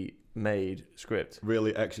easily made script.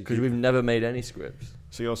 Really execute. Because we've never made any scripts.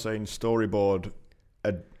 So you're saying storyboard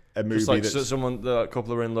a movie just like that's... the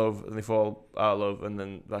couple are in love and they fall out of love and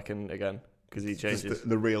then back in again because he changes.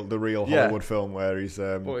 The real Hollywood film where he's...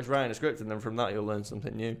 Well, it's writing a script and then from that you'll learn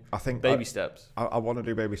something new. I think... Baby steps. I want to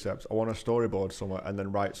do baby steps. I want to storyboard somewhere and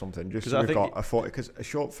then write something. Just so we've got because a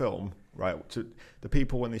short film, right, to the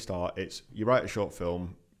people when they start, it's you write a short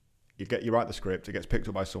film, you write the script, it gets picked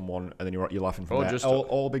up by someone, and then you're laughing from there.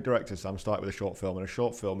 All big directors, I'm starting with a short film, and a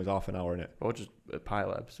short film is half an hour in it. Or just a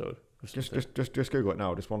pilot episode. Just Google it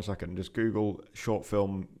now. Just 1 second. Just Google short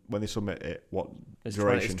film when they submit it. What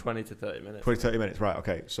duration? It's 20 to 30 minutes. 20 to 30 minutes. Right.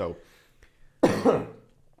 Okay. So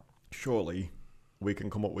surely we can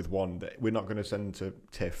come up with one that we're not going to send to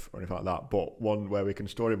TIFF or anything like that, but one where we can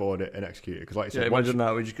storyboard it and execute it. Because like you said, imagine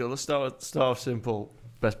that we just go. Let's start off simple.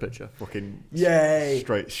 Best picture. Fucking yay!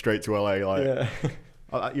 Straight to LA.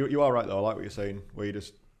 Like you are right though. I like what you're saying. Where you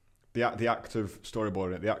just the act of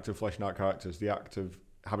storyboarding it, the act of fleshing out characters, the act of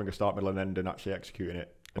having a start, middle, and end, and actually executing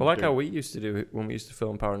it. Well, like how we used to do when we used to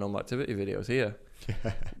film Paranormal Activity videos here.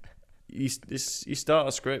 Yeah. You start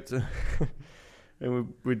a script,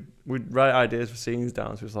 and we'd write ideas for scenes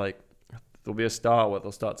down. So it's like there'll be a start where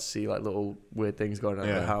they'll start to see like little weird things going on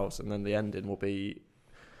in Yeah. the house, and then the ending will be,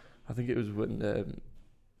 I think it was when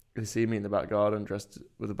they see me in the back garden dressed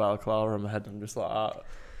with a balaclava on my head, and I'm just like that.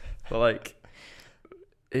 But like,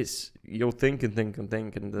 you'll think and think and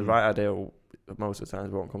think, and the right idea most of the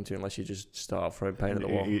times won't come to you unless you just start throwing paint at the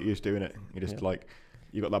wall. You're just doing it. You just like,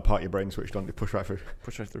 you got that part of your brain switched on to push right through.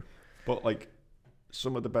 Push right through. But like,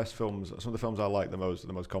 some of the best films, some of the films I like the most are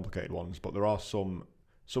the most complicated ones, but there are some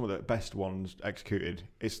of the best ones executed.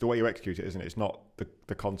 It's the way you execute it, isn't it? It's not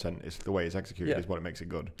the content, it's the way it's executed is what it makes it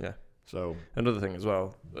good. Yeah. So another thing as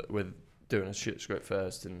well with doing a shit script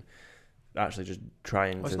first and actually just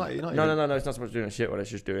trying to... No, it's not so much doing a shit one, it's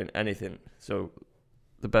just doing anything. So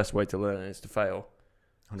the best way to learn is to fail.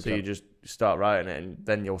 100%. So you just start writing it, and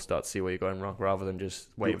then you'll start to see where you're going wrong, rather than just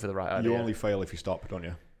waiting for the right idea. You only fail if you stop, don't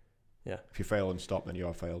you? Yeah. If you fail and stop, then you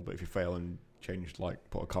have failed. But if you fail and change, like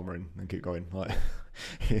put a comma in and keep going, like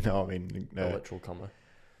you know what I mean? A literal comma.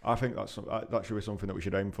 I think that should be something that we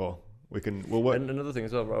should aim for. We'll work. And another thing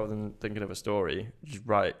as well, rather than thinking of a story, just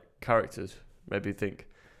write characters. Maybe think,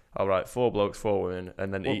 I'll write 4 blokes, 4 women,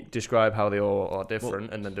 and then describe how they all are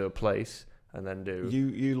different, and then do a place, and then do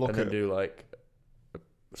do like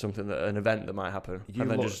something an event that might happen, and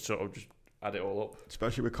then just sort of just add it all up.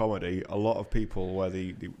 Especially with comedy, a lot of people where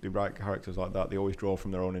they write characters like that, they always draw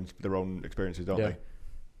from their own experiences, don't they?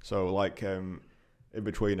 So like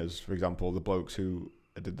In-Betweeners, for example, the blokes who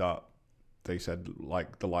did that, they said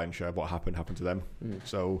like the lion's share of what happened to them.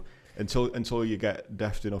 So until you get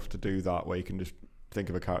deft enough to do that, where you can just think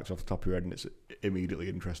of a character off the top of your head and it's immediately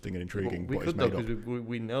interesting and intriguing. We could though, because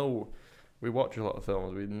we know, we watch a lot of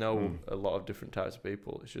films, we know a lot of different types of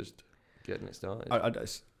people. It's just getting it started.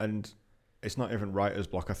 And it's not even writer's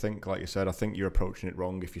block. I think, like you said, I think you're approaching it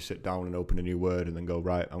wrong if you sit down and open a new word and then go,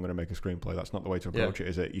 right, I'm going to make a screenplay. That's not the way to approach it,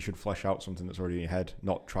 is it? You should flesh out something that's already in your head,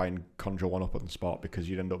 not try and conjure one up on the spot, because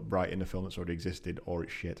you'd end up writing a film that's already existed, or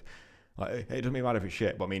it's shit. Like, it doesn't even matter if it's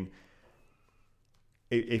shit, but I mean,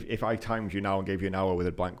 if I timed you now and gave you an hour with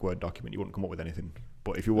a blank Word document, you wouldn't come up with anything.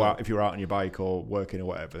 But if you were out on your bike or working or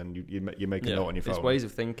whatever, then you make a note on your phone. It's ways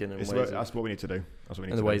of thinking, and that's what we need to do. That's what we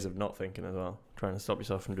need to do. And the ways of not thinking as well, trying to stop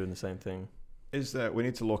yourself from doing the same thing. Is that we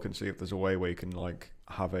need to look and see if there's a way where you can like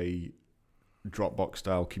have a Dropbox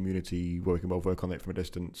style community where we can both work on it from a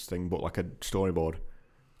distance thing, but like a storyboard.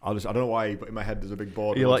 I don't know why, but in my head there's a big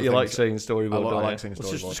board. You like saying storyboard. I like saying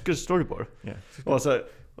storyboard. It's just because storyboard. Yeah. What's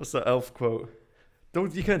that elf quote?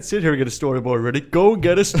 You can't sit here and get a storyboard ready. Go and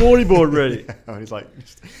get a storyboard ready. Yeah, and he's like,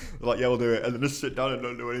 yeah, we'll do it, and then just sit down and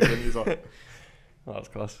don't do anything. He's like, oh, that's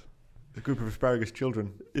class. A group of asparagus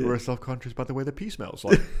children who are self-conscious by the way the pea smells.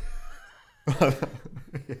 Like,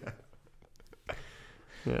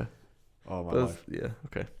 yeah. Oh my life. Yeah.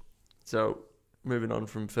 Okay. So moving on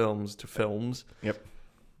from films to films. Yep.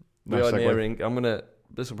 We are nearing.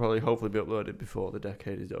 This will probably hopefully be uploaded before the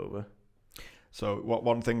decade is over. So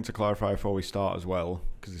one thing to clarify before we start as well,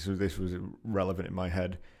 because this was relevant in my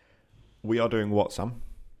head. We are doing what, Sam?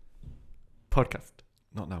 Podcast.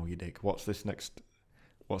 Not now, you dick. What's this next?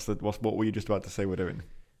 What were you just about to say we're doing?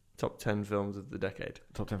 Top 10 films of the decade.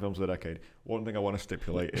 Top 10 films of the decade. One thing I want to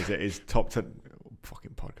stipulate is it is top 10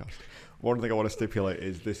 fucking podcast. One thing I want to stipulate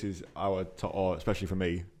is this is our top, or especially for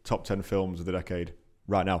me, top 10 films of the decade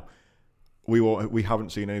right now. We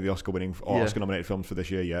haven't seen any of the Oscar-winning or Oscar-nominated films for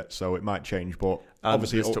this year yet, so it might change. But and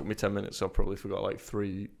obviously, this took me 10 minutes, so I probably forgot like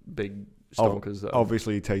 3 big stonkers.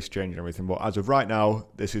 Obviously, taste change and everything. But as of right now,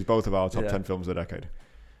 this is both of our top 10 films of the decade.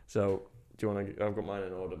 So, do you want to? I've got mine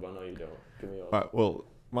in order, but I know you don't. Give me yours. Right. Well,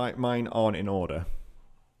 mine aren't in order,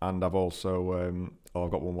 and I've also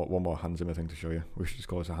I've got one more Hans Zimmer thing to show you. We should just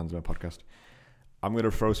call this a Hans Zimmer podcast. I'm going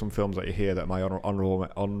to throw some films at you here that my honourable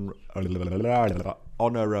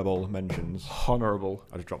mentions. Honourable.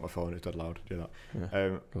 I just dropped my phone. It's dead loud. Do that.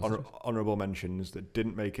 Yeah, honourable mentions that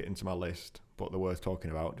didn't make it into my list, but they're worth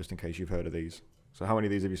talking about, just in case you've heard of these. So how many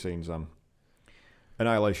of these have you seen, Sam?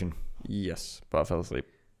 Annihilation. Yes, but I fell asleep.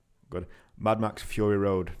 Good. Mad Max Fury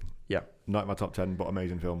Road. Yeah. Not in my top 10, but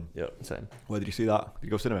amazing film. Yeah, same. Where did you see that? Did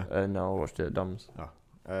you go cinema? No, I watched it at Dom's. Oh.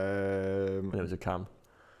 And it was a cam.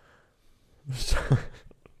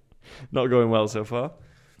 Not going well so far.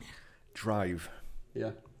 Drive. Yeah.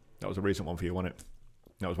 That was a recent one for you, wasn't it?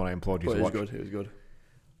 That was one I implored you to watch. It was good.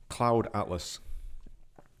 Cloud Atlas.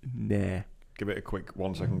 Nah. Give it a quick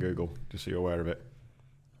 1 second Google, just so you're aware of it.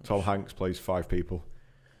 Tom Hanks plays 5 people.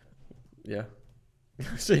 Yeah.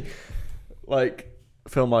 See, like,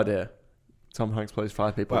 film idea. Tom Hanks plays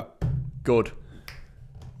 5 people. Good.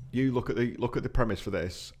 You look at the premise for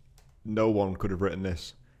this. No one could have written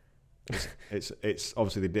this. It's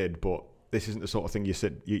obviously they did, but this isn't the sort of thing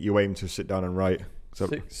you aim to sit down and write. So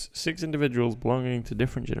Six individuals belonging to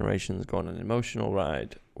different generations go on an emotional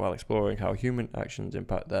ride while exploring how human actions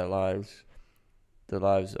impact their lives, the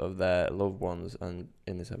lives of their loved ones, and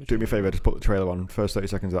in this episode. do me a favour, just put the trailer on. First 30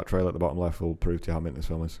 seconds of that trailer at the bottom left will prove to you how mint this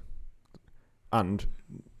film is. And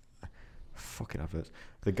fucking adverts.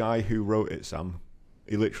 The guy who wrote it, Sam,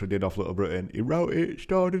 he literally did off Little Britain. He wrote it,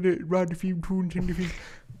 started it, ran a few tunes in the few.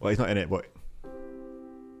 Well, he's not in it, but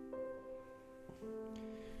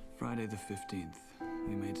Friday the 15th,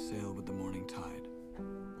 we made sail with the morning tide.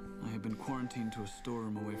 I had been quarantined to a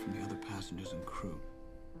storeroom away from the other passengers and crew.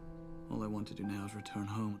 All I want to do now is return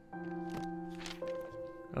home.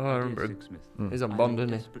 Oh, I remember. He's on Bond, isn't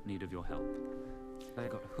he? Desperate need of your help. I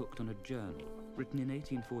got hooked on a journal written in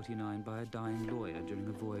 1849 by a dying lawyer during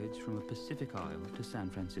a voyage from a Pacific isle to San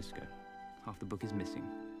Francisco. Half the book is missing.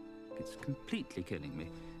 It's completely killing me.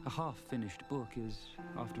 A half-finished book is,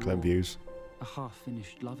 after Glenn all, Views. a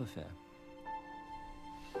half-finished love affair.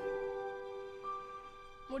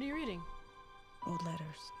 What are you reading? Old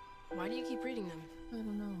letters. Why do you keep reading them? I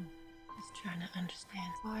don't know. Just trying to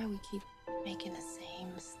understand why we keep making the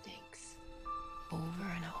same mistakes over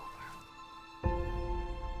and over.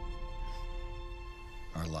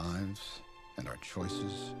 Our lives and our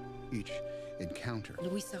choices, each encounter,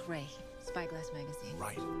 Louis Sarray, Spyglass Magazine.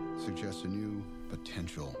 right, suggests a new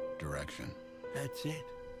potential direction. That's it.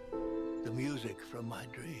 The music from my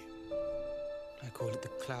dream. I call it the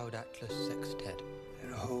Cloud Atlas Sextet.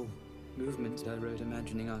 At home. Movements I wrote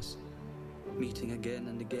imagining us meeting again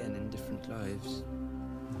and again in different lives,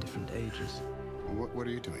 different ages. What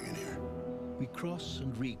are you doing in here? We cross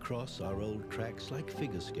and recross our old tracks like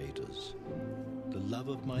figure skaters. The love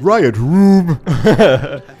of my Riot Room.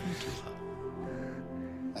 I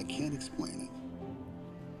can't explain it,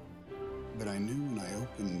 but I knew when I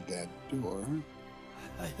opened that door.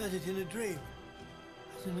 I heard it in a dream.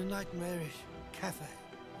 I was in a nightmarish cafe.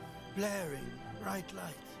 Blaring bright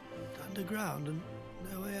lights. Underground and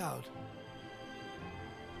no way out.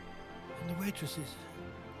 And the waitresses,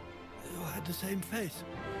 they all had the same face.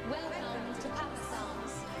 Welcome to Papa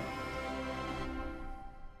Sounds.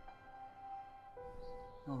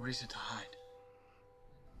 No reason to hide.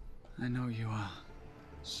 I know you are.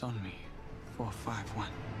 Sonmi 451.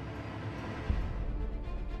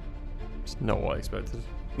 It's not what I expected.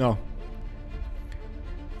 No.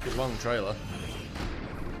 Good long trailer.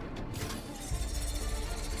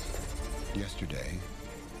 Yesterday,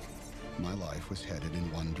 my life was headed in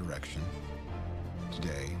one direction.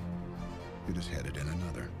 Today, it is headed in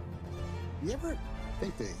another. You ever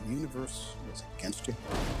think the universe was against you?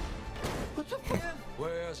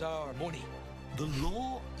 Where's our money? The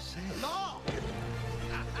law says. Law!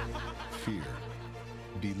 Fear,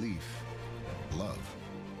 belief, love.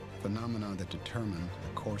 Phenomena that determine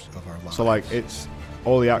the course of our lives. So like it's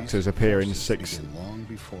all the actors appear in six. Long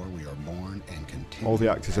before we are born and continue. All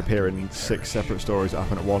the actors appear in six separate stories that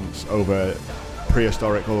happen at once over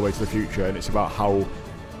prehistoric all the way to the future, and it's about how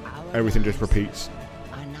everything just repeats.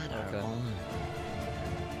 Are not our own.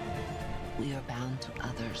 We are bound to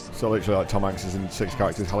others. So literally, like Tom Hanks is in six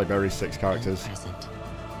characters, Halle Berry's six characters. Present.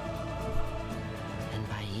 And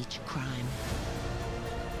by each crime.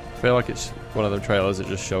 I feel like it's one of the trailers that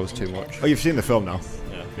just shows too much. Oh, you've seen the film now?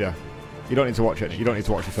 Yeah. Yeah. You don't need to watch it. You don't need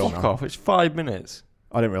to watch the film Fuck now. off, it's 5 minutes.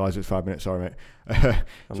 I didn't realise it was 5 minutes, sorry mate.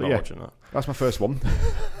 I'm not watching that. That's my first one.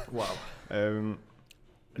 Wow.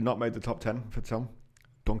 Not made the top 10 for Tom.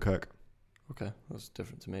 Dunkirk. Okay, that's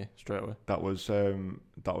different to me straight away. That was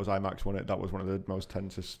IMAX, wasn't it? That was one of the most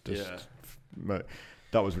tense. That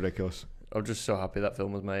was ridiculous. I'm just so happy that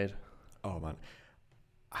film was made. Oh man,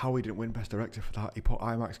 how he didn't win Best Director for that? He put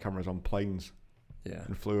IMAX cameras on planes. Yeah.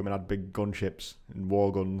 And flew them and had big gunships and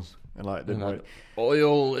war guns and like didn't And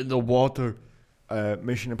oil in the water.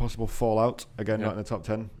 Mission Impossible Fallout again, not in the top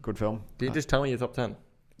 10. Good film. Did you just tell me your top 10?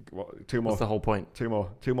 What, two more. That's the whole point. Two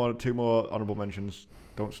more honourable mentions.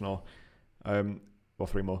 Don't snore. Or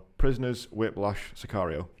three more. Prisoners, Whiplash,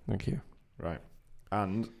 Sicario. Thank you. Right.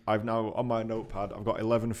 And I've now, on my notepad, I've got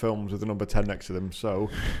 11 films with the number 10 next to them. So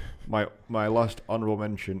my last honourable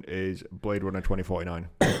mention is Blade Runner 2049.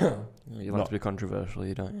 You like to be controversial,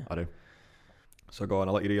 you don't you? I do. So go on,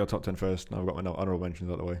 I'll let you do your top 10 first. Now I've got my honourable mentions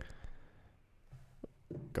out of the way.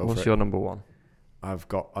 What's your number one? I've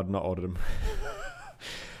not ordered them.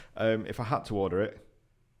 If I had to order it,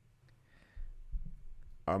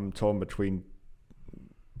 I'm torn between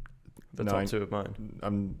the top two of mine.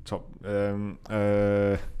 I'm top.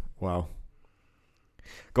 Wow.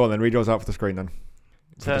 Go on then. Read yours out for the screen then.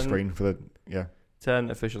 For the screen for the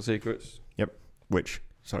 10 Official Secrets. Yep. Which?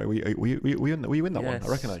 Sorry, were you in that one? I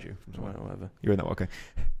recognise you from somewhere. Whatever. You were in that one. Okay.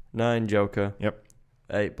 9 Joker. Yep.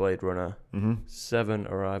 8 Blade Runner, Mhm. 7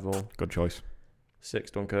 Arrival, Good choice.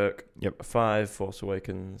 6 Dunkirk, Yep. 5 Force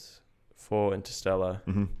Awakens, 4 Interstellar,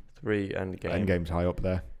 Mhm. 3 Endgame, Endgame's high up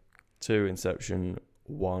there. 2 Inception,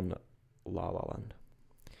 1 La La Land.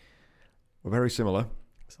 We're very similar.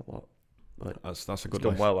 That's a lot. Like, That's a it's good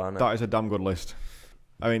done list. well, hasn't it? That is a damn good list.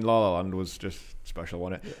 I mean, La La Land was just special,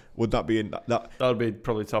 wasn't it? Yeah. Would that be in that? That would be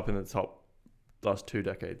probably top in the top last 2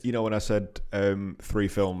 decades. You know, when I said 3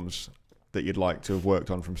 films that you'd like to have worked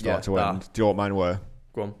on from start to that. end, do you know what mine were?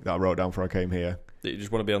 Go on. That I wrote down before I came here. That you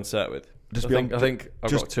just want to be on set with. Just I be think, on- I think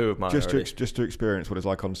I've got 2 of mine already. Just to experience what it's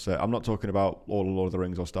like on set. I'm not talking about all of Lord of the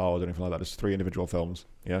Rings or Star Wars or anything like that. Just 3 individual films.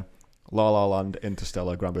 Yeah, La La Land,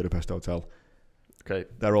 Interstellar, Grand Budapest Hotel. Okay,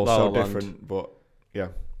 They're all La so La Land. different, but yeah.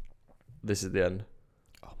 This is the end.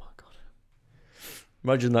 Oh my god!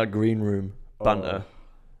 Imagine that green room banter.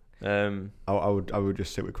 I would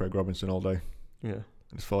just sit with Craig Robinson all day. Yeah.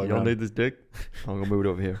 Just follow Y'all around. need this dick? I'm gonna move it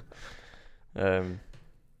over here.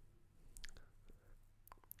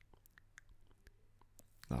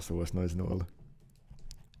 That's the worst noise in the world.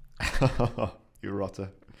 You rotter.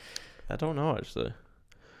 I don't know actually.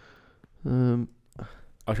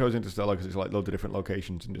 I chose Interstellar because it's like loads of different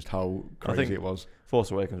locations and just how crazy it was.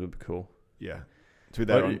 Force Awakens would be cool. Yeah. To be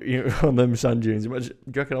there on them sand dunes. Imagine,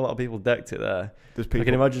 do you reckon a lot of people decked it there? There's I people-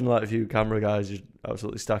 can imagine like a few camera guys just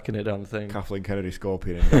absolutely stacking it down the thing. Kathleen Kennedy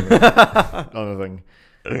Scorpion on the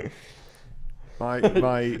thing. My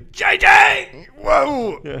JJ!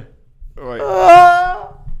 Whoa! Yeah. Right.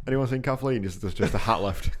 Anyone seen Kathleen? There's just a hat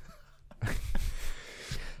left.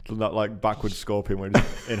 That like backwards Scorpion where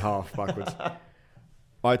it's in half backwards.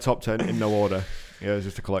 My top 10 in no order. Yeah, it's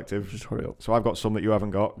just a collective. Just hurry up. So I've got some that you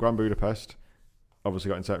haven't got. Grand Budapest. Obviously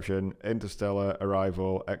got Inception. Interstellar.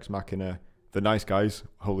 Arrival. Ex Machina. The Nice Guys.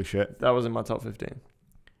 Holy shit. That was in my top 15.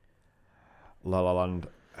 La La Land.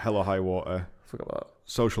 Hell or High Water. Forgot that.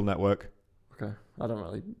 Social Network. Okay. I don't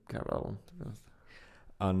really care about that one, to be honest.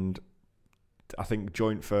 And I think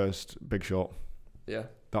joint first, Big Short. Yeah.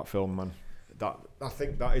 That film, man. I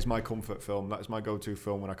think that is my comfort film. That is my go-to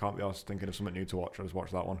film when I can't be asked thinking of something new to watch. I just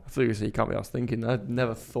watch that one. I thought you were saying you can't be asked thinking. I'd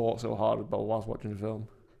never thought so hard about whilst watching a film.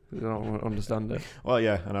 I don't understand it. Well,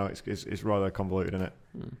 yeah, I know it's rather convoluted, isn't it?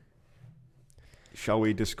 Mm. Shall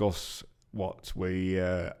we discuss what we,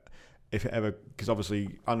 if it ever, because obviously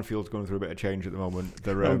Anfield's going through a bit of change at the moment.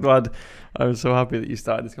 I'm so happy that you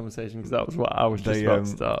started this conversation because that was what I was just about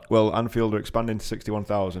to start. Well, Anfield are expanding to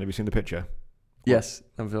 61,000. Have you seen the picture? Yes,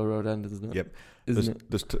 Anfield Road End, isn't it? Yep. Isn't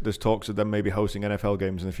it? There's talks of them maybe hosting NFL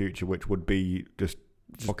games in the future, which would be just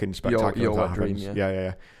fucking spectacular. Your if that wet dream, happens. yeah.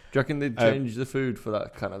 Yeah. Do you reckon they'd change the food for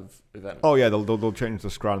that kind of event? Oh yeah, they'll change the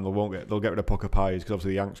scran. They'll get rid of pucker pies because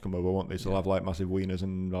obviously the Yanks come over, won't they? So they'll have like massive wieners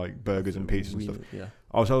and like burgers and pizzas and stuff. Yeah.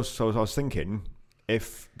 I was thinking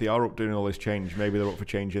if they are up doing all this change, maybe they're up for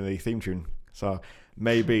changing the theme tune. So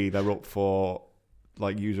maybe they're up for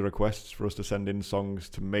like user requests for us to send in songs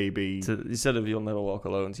to maybe. Instead of You'll Never Walk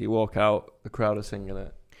Alone, so you walk out, the crowd are singing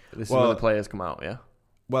it. This is when the players come out, yeah?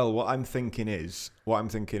 Well, what I'm thinking is,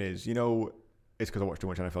 you know, it's because I watch too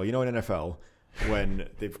much NFL. You know, in NFL, when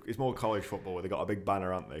it's more college football where they got a big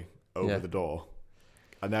banner, aren't they, over the door,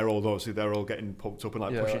 and they're all getting pumped up and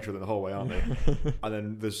like pushing each other in the hallway, aren't they? And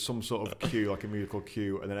then there's some sort of cue, like a musical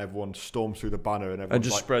cue, and then everyone storms through the banner and everyone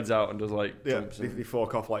just spreads out and does like jumps. They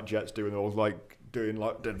fork off like jets do, and they're all like doing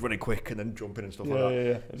like running quick and then jumping and stuff like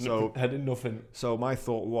that. Yeah. So heading nothing. So my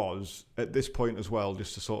thought was at this point as well,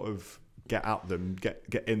 just to sort of get at them, get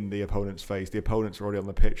in the opponent's face. The opponents are already on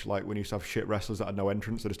the pitch. Like when you used to have shit wrestlers that had no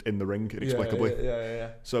entrance, they're just in the ring inexplicably. Yeah.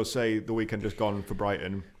 So say the weekend just gone for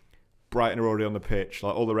Brighton. Brighton are already on the pitch.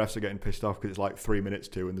 Like all the refs are getting pissed off because it's like 3 minutes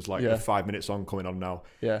to, and there's like a 5 minute song coming on now.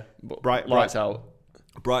 Yeah. Lights out.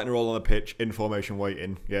 Brighton are all on the pitch in formation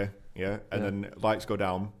waiting. Yeah. And then lights go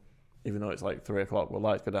down. Even though it's like 3 o'clock, well,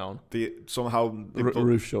 lights go down. The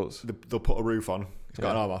roof shuts. They'll put a roof on. It's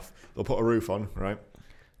got an arm off. They'll put a roof on, right?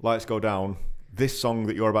 Lights go down. This song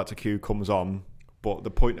that you're about to cue comes on, but the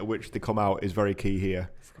point at which they come out is very key here.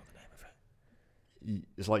 I forgot the name of it.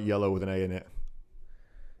 It's like Yellow with an A in it.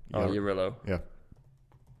 Yellow. Yeah.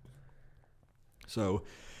 So,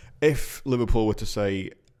 if Liverpool were to say,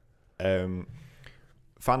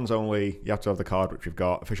 fans only, you have to have the card, which we've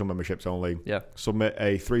got, official memberships only. Yeah. Submit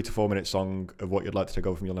a 3 to 4 minute song of what you'd like to take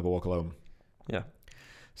over from You'll Never Walk Alone. Yeah.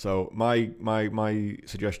 So my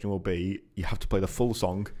suggestion will be you have to play the full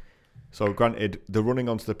song. So granted, the running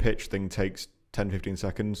onto the pitch thing takes 10-15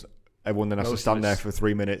 seconds. Everyone then has to stand there for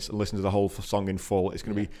 3 minutes and listen to the whole song in full. It's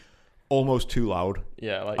going to be almost too loud.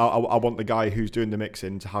 Yeah, like I want the guy who's doing the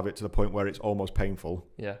mixing to have it to the point where it's almost painful.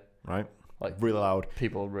 Yeah. Right? Like really loud.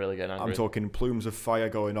 People really getting angry. I'm talking plumes of fire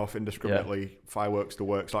going off indiscriminately, fireworks to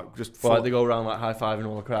works, like just. Well, like they go around like high fiving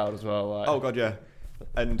all the crowd as well. Like. Oh god, yeah.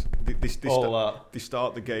 And they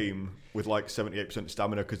start the game with like 78%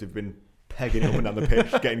 stamina because they've been pegging up and down the pitch,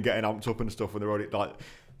 getting amped up and stuff, and they're already like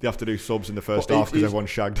they have to do subs in the first half because everyone's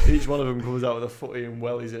shagged. Each one of them comes out with a footy and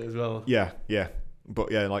wellies it as well. Yeah.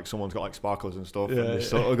 But yeah, like someone's got like sparklers and stuff, and they're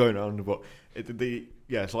sort of going on. But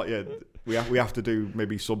it's like we have to do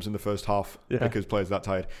maybe subs in the first half because players are that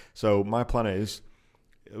tired. So my plan is,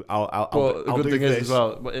 I'll the good do thing this is as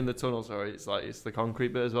well. But in the tunnel, it's the concrete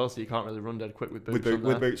bit as well, so you can't really run dead quick with boots on.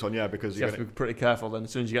 With boots on, yeah, because you have to be pretty careful. Then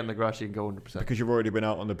as soon as you get in the grass, you can go 100%. Because you've already been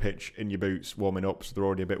out on the pitch in your boots warming up, so they're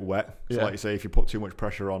already a bit wet. So Yeah. like you say, if you put too much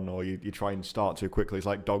pressure on, or you try and start too quickly, it's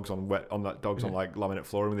like dogs on like laminate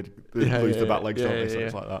flooring, they lose the back legs, don't they? So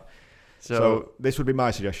it's like that. So this would be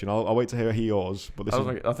my suggestion. I'll wait to hear yours. But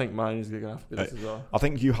I think mine is going to have to be this as well. I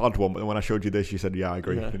think you had one, but then when I showed you this, you said, "Yeah, I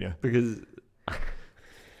agree." Yeah, didn't you? Because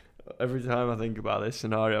every time I think about this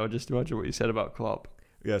scenario, I just imagine what you said about Klopp.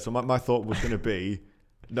 Yeah. So my thought was going to be,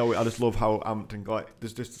 no, I just love how amped and like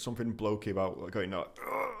there's just something blokey about like, going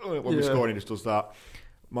when we're scoring, he just does that.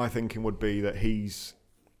 My thinking would be that he's,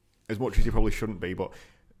 as much as he probably shouldn't be, but.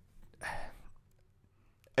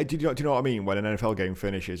 Do you know what I mean? When an NFL game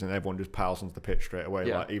finishes and everyone just piles onto the pitch straight away,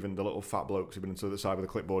 like even the little fat blokes who've been to the side with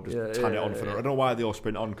the clipboard just tan it on for them. I don't know why they all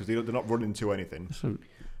sprint on because they're not running to anything. So,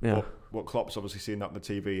 But Klopp's obviously seen that on the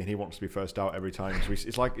TV and he wants to be first out every time. So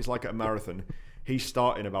it's like at a marathon. He's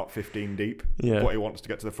starting about 15 deep, but he wants to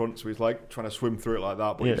get to the front, so he's like trying to swim through it like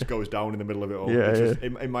that, but he just goes down in the middle of it all. Just,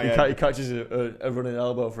 in my head, he catches a running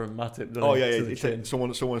elbow from Matip.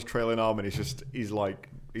 Someone's trailing arm, and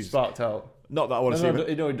he's sparked out. Not that I want to see him.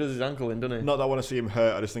 He does his ankle in, doesn't he? Not that I want to see him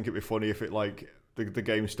hurt. I just think it'd be funny if it like the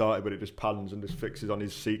game started, but it just pans and just fixes on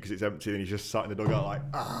his seat because it's empty, and he's just sat in the dugout like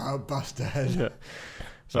bastard. Yeah.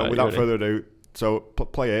 So without further ado. So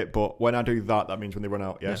play it, but when I do that means when they run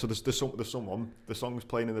out. Yeah. So there's someone. The song's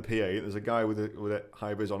playing in the PA. There's a guy with a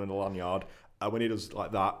high vis on in a lanyard, and when he does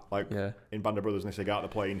like that, in Band of Brothers, and they say get out of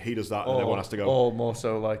the plane, he does that, and everyone has to go. Or more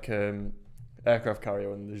so like aircraft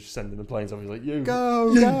carrier, when they're just sending the planes off. He's like, you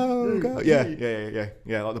go. Yeah.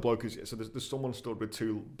 Like the bloke is. So there's someone stood with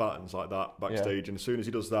two buttons like that backstage, and as soon as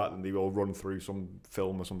he does that, then they all run through some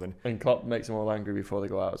film or something. And Klopp makes them all angry before they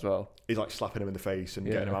go out as well. He's like slapping him in the face and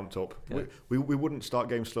getting him amped up. Yeah. We wouldn't start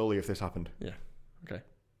games slowly if this happened. Yeah. Okay.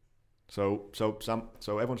 So Sam.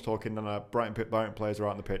 So everyone's talking, and Brighton players are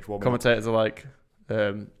out on the pitch. Commentators are like,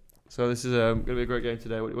 so this is going to be a great game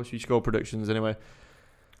today. What's your score predictions anyway?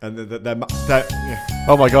 And they're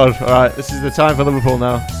Oh my god! All right, this is the time for Liverpool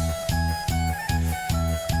now.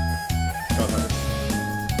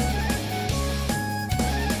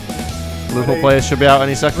 Liverpool players should be out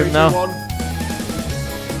any second 3, 2, now. 1.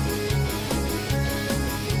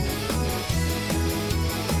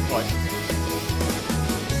 Right.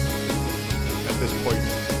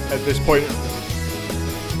 At this point.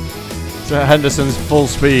 So Henderson's full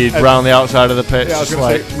speed round the outside of the pitch. Yeah, I was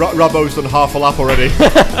going to say, Rabbo's done half a lap already.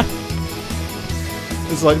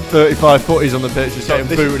 There's like 35 footies on the pitch just getting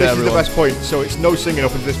booed. This is the best point. So it's no singing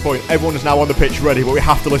up until this point. Everyone is now on the pitch ready, but we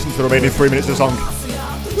have to listen to the remaining 3 minutes of the song.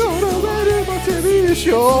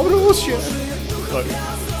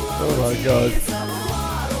 Oh my god.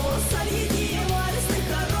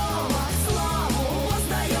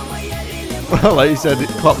 Well, like you said,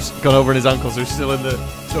 Klopp's gone over in his ankle, so he's still in the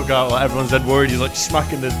dugout. Like everyone's dead worried. He's like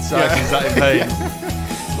smacking the sides. He's that in pain.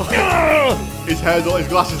 His hair's his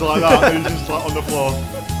glasses are like that, and he's just like on the floor.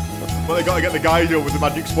 But they got to get the guy here with the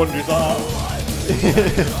magic sponges like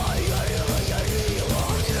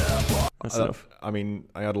That's enough. I mean,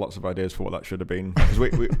 I had lots of ideas for what that should have been.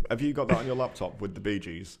 Have you got that on your laptop with the Bee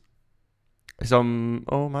Gees? It's on.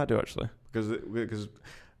 I might do actually. Because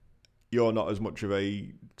you're not as much of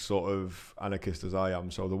a sort of anarchist as I am.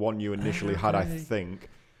 So the one you initially had, I think,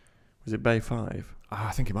 was it Bay 5?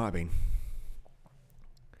 I think it might have been.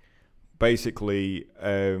 Basically,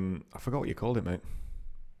 I forgot what you called it, mate.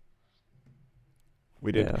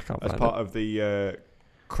 We did as part of the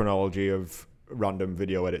chronology of random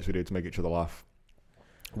video edits we did to make each other laugh.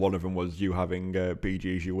 One of them was you having Bee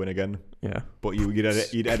Gees, You Win Again. Yeah. But you'd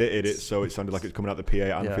edited it so it sounded like it's coming out the PA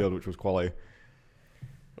at Anfield, which was quality.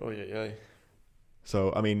 Oh yeah.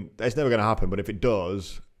 So I mean, it's never going to happen. But if it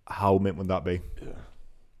does, how mint would that be? Yeah.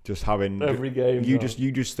 Just having every game. You just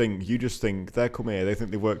think they come here, they think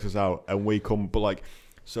they've worked us out, and we come. But like,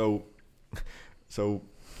 so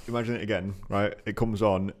imagine it again, right? It comes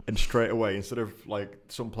on, and straight away, instead of like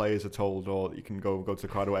some players are told, or you can go to the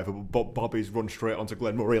crowd or whatever, but Bobby's run straight onto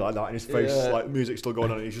Glenn Murray like that, and his face, like music's still going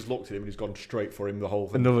on, and he's just looked at him and he's gone straight for him the whole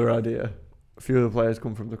thing. Another idea. a few of the players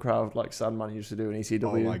come from the crowd, like Sandman used to do in ECW.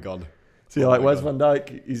 Oh my god! See, where's Van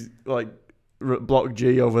Dijk? He's like block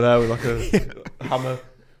G over there with like a hammer.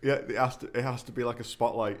 Yeah, it has to be like a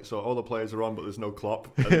spotlight, so all the players are on, but there's no Klopp,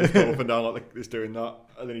 and he's go up and down like it's doing that,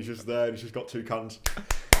 and then he's just there, and he's just got two cans.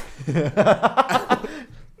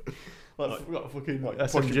 Like fucking like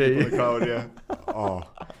SMG. pushing people in the crowd, yeah. Oh.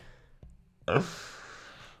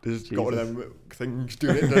 There's got one of them things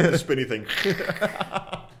doing it, the spinny thing.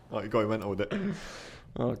 Like going mental with it.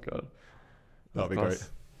 Oh god, that'd be great.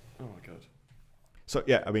 Oh my god. So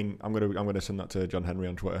yeah, I mean, I'm gonna send that to John Henry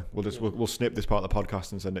on Twitter. We'll snip this part of the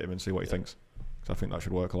podcast and send it to him and see what he thinks. Because I think that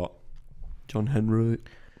should work a lot. John Henry.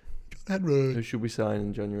 Henry. Who should we sign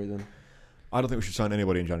in January then? I don't think we should sign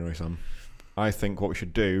anybody in January, Sam. I think what we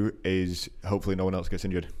should do is hopefully no one else gets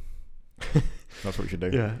injured. That's what we should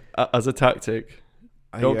do. Yeah, as a tactic.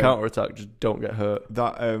 Don't counter-attack, just don't get hurt.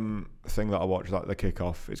 That thing that I watched, that the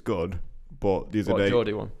kick-off, it's good, but the other day...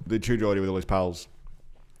 Geordie one? The True Geordie with all his pals.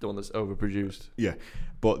 The one that's overproduced. Yeah,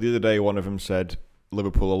 but the other day one of them said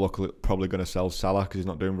Liverpool are probably going to sell Salah because he's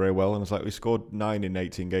not doing very well, and it's like, we scored 9 in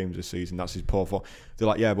 18 games this season, that's his poor form. They're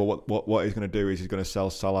like, yeah, but what he's going to do is he's going to sell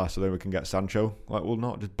Salah so then we can get Sancho. Like, well,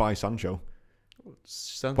 not just buy Sancho.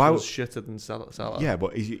 Sancho's shitter than Salah. Yeah,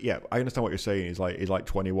 but I understand what you're saying. He's like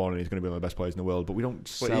 21 and he's going to be one of the best players in the world. But we don't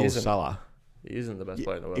sell Salah. He isn't the best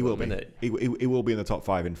player in the world. He will be. He will be in the top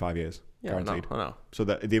 5 in 5 years, guaranteed. I know. So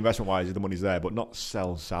that the investment wise, the money's there, but not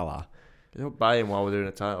sell Salah. You don't buy him while we're doing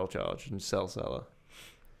a title charge and sell Salah.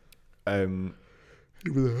 The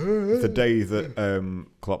day that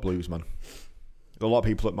Klopp leaves, man. A lot of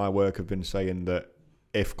people at my work have been saying that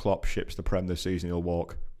if Klopp ships the Prem this season, he'll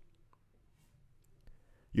walk.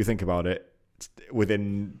 You think about it,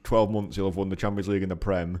 within 12 months he'll have won the Champions League and the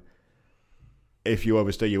Prem. If you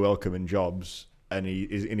overstay your welcome in jobs, and he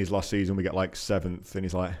is in his last season we get like 7th, and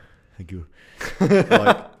he's like, thank you.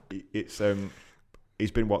 Like, it's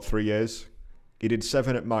he's been 3 years? He did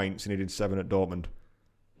 7 at Mainz and he did 7 at Dortmund.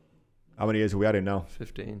 How many years have we had him now?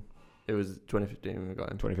 15. It was 2015 when we got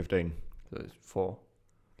him. 2015. So it's 4.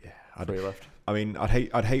 Yeah, 3 left. I mean,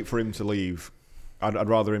 I'd hate for him to leave. I'd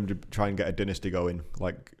rather him to try and get a dynasty going,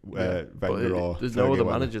 like Wenger or... There's no other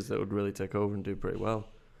managers that would really take over and do pretty well.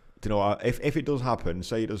 Do you know what? If it does happen,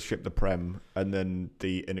 say he does ship the Prem, and then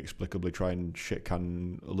they inexplicably try and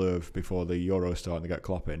shit-can Löw before the Euros start and they get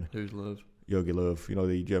Klopp in. Who's Löw? Jogi Löw, you know,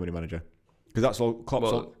 the Germany manager. Because that's all...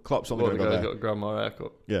 Klopp's only going to go there. Got a grandma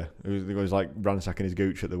haircut. Yeah, he was like ransacking his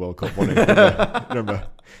gooch at the World Cup, wasn't he? Remember?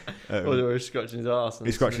 He was scratching his arse.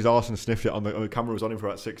 He scratched his arse and sniffed it. The camera was on him for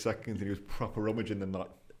about 6 seconds, and he was proper rummaging them like.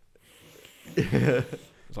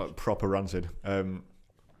 It's like proper rancid.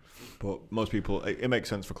 But most people, it makes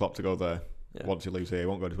sense for Klopp to go there. Yeah. Once he leaves here, he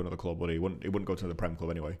won't go to another club, but he wouldn't go to another Prem club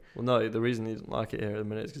anyway. Well, no, the reason he doesn't like it here at the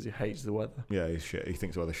minute is because he hates the weather. Yeah, he's shit. He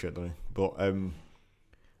thinks the weather's shit, doesn't he?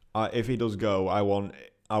 But if he does go, I want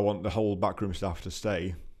the whole backroom staff to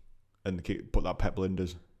stay and put that Pep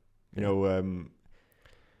Linders. You know,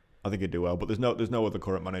 I think he'd do well. But there's no other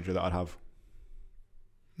current manager that I'd have.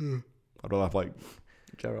 I'd rather have like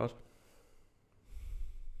Gerrard.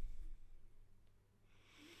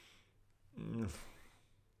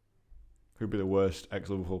 Who'd be the worst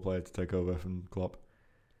ex-Liverpool player to take over from Klopp?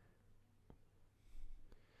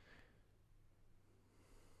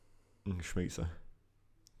 Schmeitzer.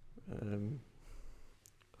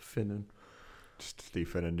 Finnan. Just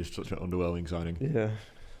Steve Finnan, just such an underwhelming signing. Yeah.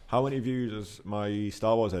 How many views has my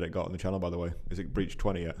Star Wars edit got on the channel, by the way? Has it breached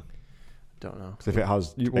 20 yet? Don't know. Because if it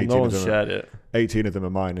has, no one's shared it. 18 of them are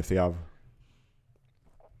mine if they have.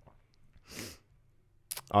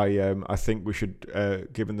 I think we should,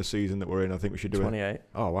 given the season that we're in, I think we should do 28.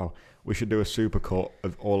 Oh, wow. We should do a supercut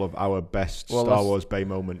of all of our best Star Wars Bay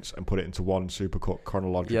moments and put it into one supercut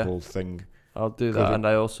chronological thing. I'll do that, and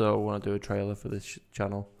I also want to do a trailer for this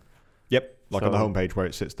channel. Yep, like on the homepage where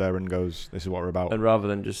it sits there and goes, this is what we're about. And rather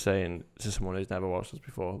than just saying to someone who's never watched us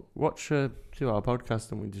before, watch 2 hour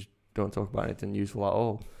podcast and we just don't talk about anything useful at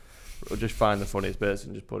all. Or just find the funniest bits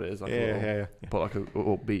and just put it as like put like a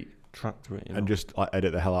upbeat track to it, you know? And just like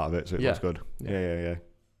edit the hell out of it so it looks good. Yeah.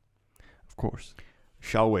 Of course.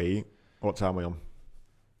 Shall we? What time are we on?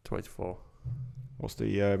 24. What's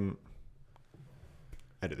the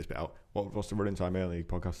edit this bit out? What's the running time here on the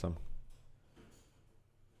podcast, Sam?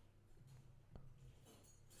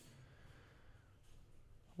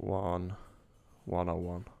 One.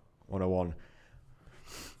 101. 101.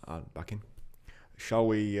 Back in. Shall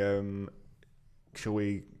we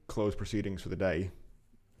close proceedings for the day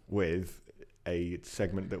with a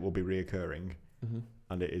segment that will be reoccurring,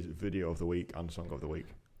 and it is video of the week and song of the week.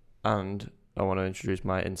 And I want to introduce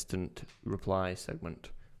my instant reply segment,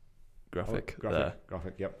 graphic.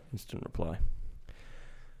 Graphic, yep. Instant reply.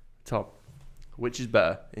 Top. Which is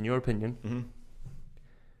better, in your opinion? Mm-hmm.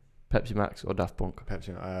 Pepsi Max or Daft Punk?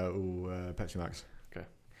 Pepsi Max. Okay.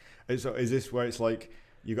 Is this where it's like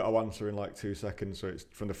you got to answer in like 2 seconds, so it's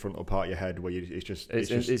from the frontal part of your head where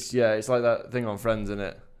it's like that thing on Friends, isn't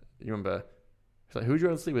it? You remember? It's like, who'd you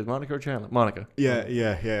rather sleep with, Monica or Chandler? Monica.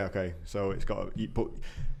 Yeah. Okay. So it's got. But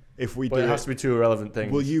if we but do, it has to be two irrelevant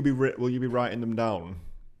things. Will you be writing them down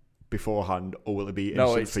beforehand, or will it be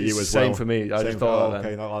instant for you as same well? For me. I just thought.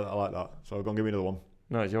 Okay, I like that. So go and give me another one.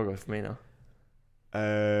 No, it's your go for me now.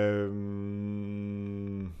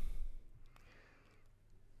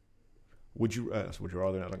 Would you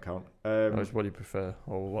rather? That don't count. What do you prefer,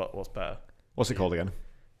 or what's better? What's it called again?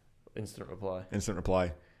 Instant reply. Instant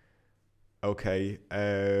reply. Okay.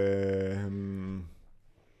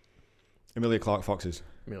 Emilia Clarke Foxes.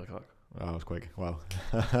 Emilia Clarke. Oh, that was quick. Wow.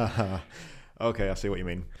 Okay, I see what you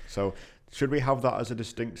mean. So, should we have that as a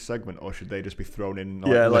distinct segment, or should they just be thrown in?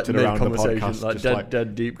 Like around conversation, the podcast, like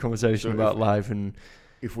dead deep conversation about life and.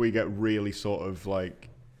 If we get really sort of like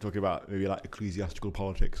talking about maybe like ecclesiastical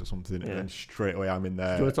politics or something, and then straight away I'm in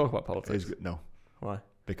there. Do you want to talk about politics? No. Why?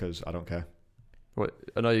 Because I don't care. What?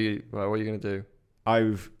 I know you. What are you going to do?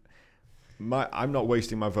 I'm not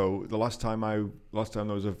wasting my vote. The last time there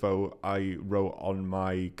was a vote, I wrote on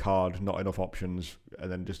my card not enough options,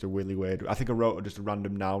 and then just a really weird. I think I wrote just a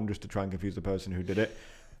random noun just to try and confuse the person who did it,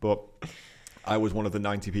 but I was one of the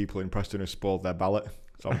 90 people in Preston who spoiled their ballot,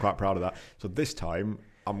 so I'm quite proud of that. So this time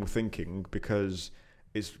I'm thinking, because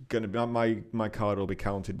it's gonna be my card will be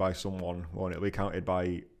counted by someone, won't it? It'll be counted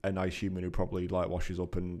by a nice human who probably like washes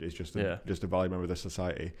up and is just a valued member of the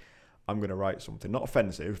society. I'm going to write something not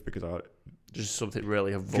offensive, because just something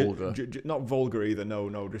really vulgar. Not vulgar either.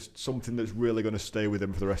 No, just something that's really going to stay with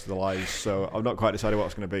them for the rest of their lives. So I've not quite decided what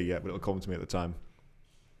it's going to be yet, but it'll come to me at the time.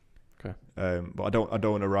 Okay. But I don't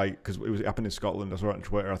want to write, because it happened in Scotland. I saw it on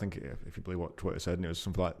Twitter. I think if you believe what Twitter said, and it was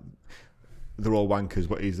something like they're all wankers,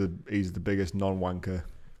 but he's the biggest non-wanker.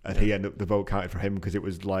 And he ended up, the vote counted for him because it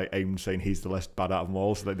was like aimed saying he's the less bad out of them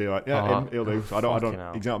all. So they'd be like, him, he'll do. So I don't, you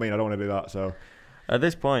know what I mean? I don't want to do that. So at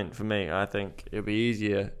this point, for me, I think it'll be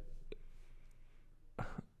easier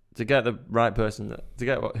to get the right person,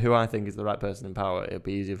 who I think is the right person in power. It'll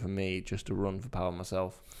be easier for me just to run for power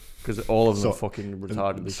myself, because all of them are fucking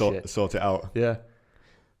retardedly shit. Sort it out. Yeah.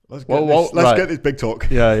 Let's get this big talk.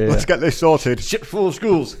 Yeah. Let's get this sorted. Shit full of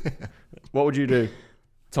schools. What would you do?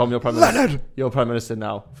 Tom, you're Prime Minister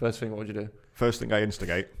now. First thing, what would you do? First thing, I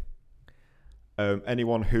instigate.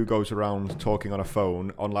 Anyone who goes around talking on a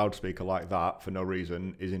phone on loudspeaker like that for no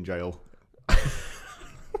reason is in jail. I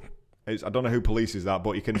don't know who polices that,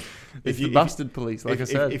 but you can. It's the bastard police, like I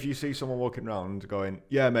said. If you see someone walking around going,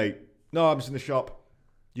 "Yeah, mate, no, I'm just in the shop."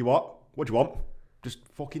 You what? What do you want? Just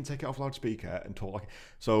fucking take it off loudspeaker and talk like.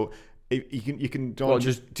 So you can. Well,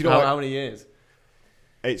 just do you know how many years?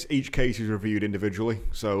 It's each case is reviewed individually,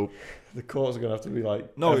 so the courts are gonna have to be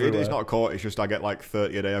like. No, it's not a court. It's just I get like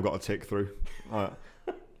 30 a day. I've got to tick through. Right.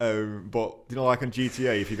 But you know, like on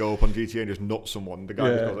GTA, if you go up on GTA and just nut someone, the guy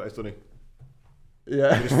just goes like this, doesn't he?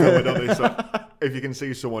 Yeah. You just film it, don't they? So if you can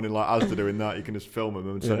see someone in like Asda doing that, you can just film them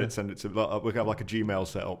and send it to. We have like a Gmail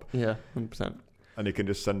set up. Yeah, 100%. And you can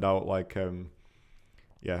just send out like. I think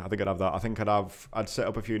I'd have that. I think I'd set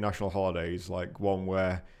up a few national holidays, like one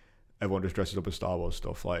where everyone just dresses up as Star Wars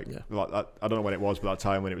stuff. Like that, I don't know when it was, but that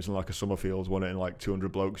time when it was in like a Summerfields, wasn't it? And like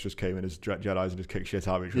 200 blokes just came in as Jedis and just kicked shit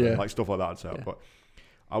out of each other. Like stuff like that I'd set up. But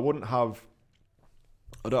I don't have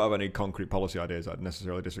any concrete policy ideas I'd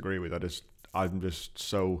necessarily disagree with. I'm just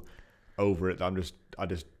so over it that I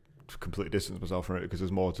just completely distance myself from it, because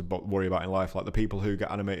there's more to worry about in life. Like the people who get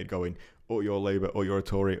animated going, "Oh, you're Labour, oh, you're a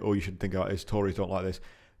Tory, oh, you should think about this, Tories don't like this."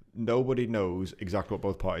 Nobody knows exactly what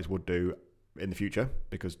both parties would do in the future,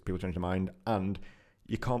 because people change their mind, and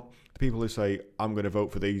you can't. The people who say I'm going to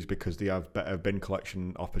vote for these because they have better bin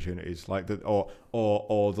collection opportunities, like that,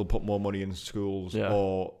 or they'll put more money in schools,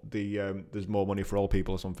 or there's more money for old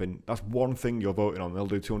people or something. That's one thing you're voting on. They'll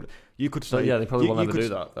do 200. You could say, they probably will never do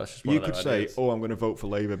that. That's just one you of their could say, ideas. I'm going to vote for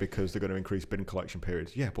Labour because they're going to increase bin collection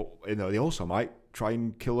periods. Yeah, but they also might try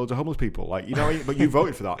and kill loads of homeless people. Like but you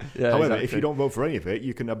voted for that. However, if you don't vote for any of it,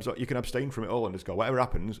 you can abstain from it all and just go, whatever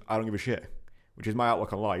happens, I don't give a shit. Which is my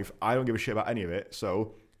outlook on life. I don't give a shit about any of it.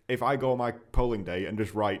 So if I go on my polling day and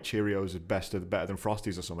just write Cheerios is better than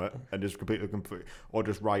Frosties or something, and just completely, or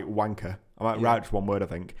just write wanker, I might write just one word, I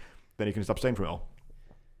think, then you can just abstain from it all.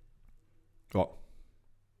 What?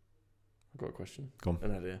 I've got a question. Go on.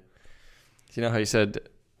 An idea. So you know how you said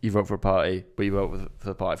you vote for a party, but you vote for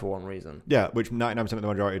the party for one reason? Yeah, which 99% of the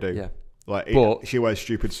majority do. Yeah. Like, but she wears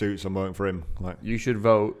stupid suits, I'm voting for him. Like, you should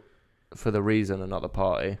vote for the reason and not the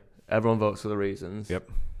party. Everyone votes for the reasons. Yep.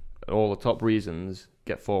 All the top reasons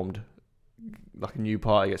get formed. Like a new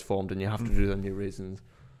party gets formed, and you have to do the new reasons.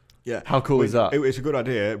 Yeah. How cool is that? It's a good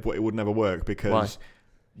idea, but it would never work because Why?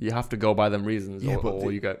 You have to go by them reasons, Yeah,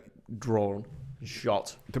 or you get drawn,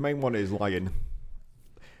 shot. the main one is lying.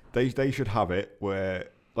 They should have it where,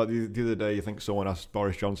 like the other day, I think someone asked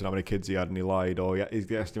Boris Johnson how many kids he had and he lied, or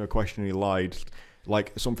he asked him a question and he lied,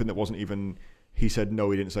 like something that wasn't even. He said no,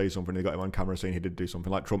 he didn't say something. They got him on camera saying he did do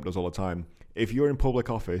something, like Trump does all the time. If you're in public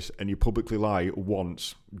office and you publicly lie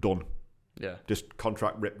once, done. Yeah. Just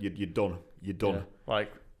contract rip. You're done. You're done. Yeah.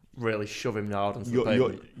 Like really shove him hard onto the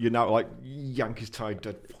pavement. You're now like yank his tied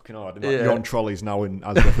dead fucking hard. And Yeah. You're on trolleys now and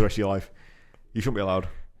as for the rest of your life. You shouldn't be allowed.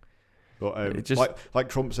 But It just- like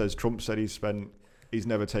Trump said he's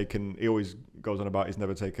never taken. He always goes on about he's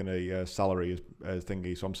never taken a salary as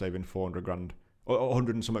thingy. So I'm saving 400 grand or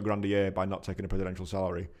 100 and something grand a year by not taking a presidential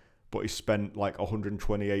salary. But he spent like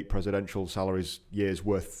 128 presidential salaries years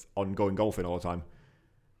worth on going golfing all the time.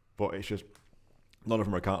 But it's just none of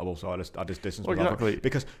them are accountable. So I just distance myself exactly.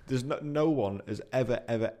 because there's no one has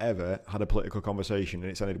ever had a political conversation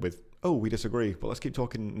and it's ended with, oh, we disagree, but let's keep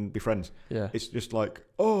talking and be friends. Yeah. It's just like,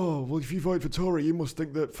 oh, well, if you vote for Tory, you must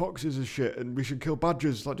think that foxes are shit and we should kill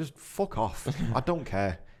badgers. Like, just fuck off. I don't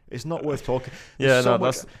care. It's not worth talking. Yeah,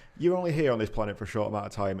 There's you're only here on this planet for a short amount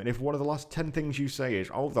of time, and if one of the last 10 things you say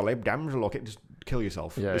is, oh, the Lib Dems are looking, just kill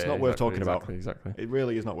yourself. Yeah, it's not worth talking exactly, about. Exactly. It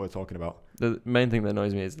really is not worth talking about. The main thing that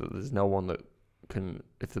annoys me is that there's no one that can,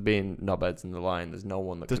 if they're being knobheads in the line, there's no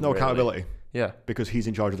one that There's can no really- accountability. Yeah. Because he's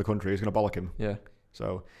in charge of the country. He's going to bollock him. Yeah.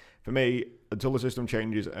 So, for me, until the system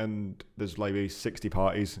changes and there's maybe 60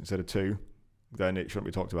 parties instead of 2, then it shouldn't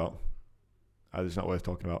be talked about. It's not worth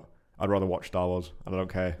talking about. I'd rather watch Star Wars, and I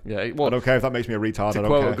don't care. Yeah, well, I don't care if that makes me a retard. To I don't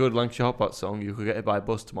quote care. a good Lancashire Hot Pot song, you could get hit by a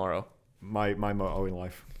bus tomorrow. My motto in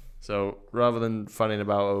life. So rather than fanning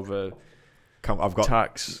about over I've got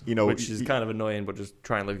tax, you know, which is kind of annoying, but just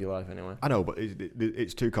try and live your life anyway. I know, but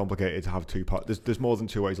it's too complicated to have two parts. There's more than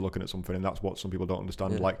two ways of looking at something, and that's what some people don't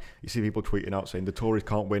understand. Yeah. Like, you see people tweeting out saying the Tories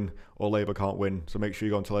can't win or Labour can't win, so make sure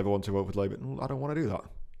you go and tell everyone to vote for Labour. I don't want to do that.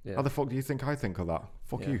 Yeah. How the fuck do you think I think of that?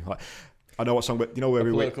 Fuck Yeah. you. Like, I know what song, but you know where A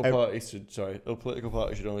we political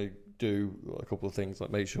party should only do a couple of things, like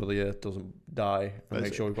make sure the earth doesn't die, and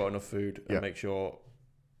make sure we've got enough food, and make sure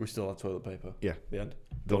we still have toilet paper. Yeah. The end.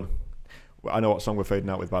 Done. Well, I know what song we're fading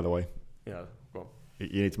out with, by the way. Yeah, go on.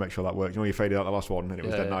 You need to make sure that works. You know, you faded out the last one, and it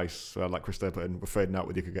was Yeah, dead yeah. nice. So, like Chris Stapleton, we're fading out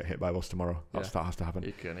with you could get hit by a bus tomorrow. That has to happen.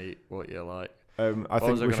 You can eat what you like. I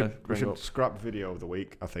think we should scrap video of the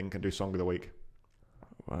week, I think, and do song of the week.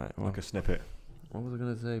 Right. Like a snippet. What was I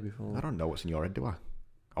going to say before? I don't know what's in your head, do I?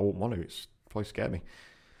 I won't want to. It's probably scare me.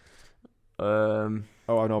 I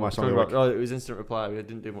know my song of the week. Oh, it was instant reply. We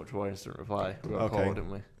didn't do much for instant reply. We got a call, didn't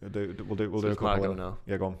we? We'll do So a it's couple. my go then. now.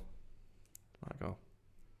 Yeah, go on. My go.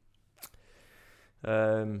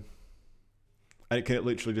 And can it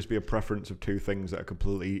literally just be a preference of two things that are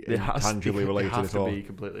completely intangibly related They have at to all? be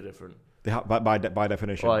completely different. They by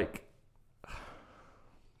definition. Like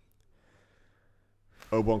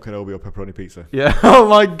Obi-Wan Kenobi or pepperoni pizza. Yeah. Oh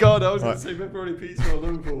my god, I was going Right. to say pepperoni pizza or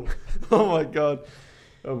Liverpool. Oh my god.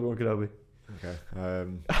 Obi-Wan Kenobi. Okay.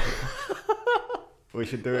 We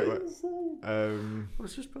should do it. I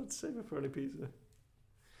was just about to say pepperoni pizza.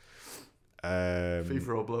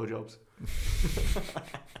 FIFA or blowjobs.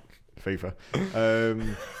 FIFA.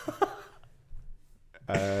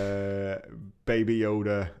 Baby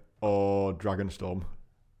Yoda or Dragonstorm.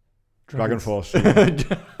 Dragon Force. Not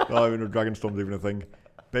even Dragonstorm's even a thing.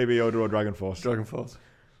 Baby Yoda or Dragon Force. Dragon Force.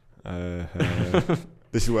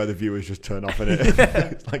 This is where the viewers just turn off in it.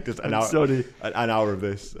 It's like just an hour of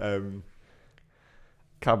this.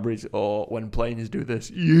 Cadbury's or when planes do this.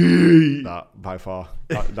 That by far.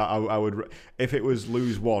 That I would. If it was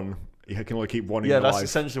lose one, you can only keep one in your that's life.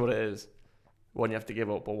 essentially what it is. One you have to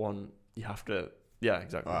give up, but one you have to. Yeah,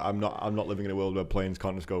 exactly. I'm not living in a world where planes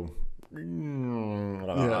can't just go.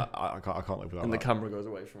 Yeah. I can't live without And that. the camera goes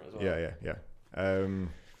away from it as well. Yeah.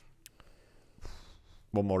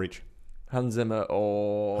 One more each. Hans Zimmer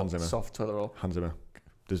or Hans Zimmer. soft toilet roll. Hans Zimmer.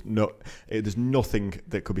 There's nothing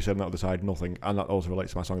that could be said on the other side. Nothing, and that also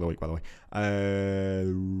relates to my song of the week, by the way.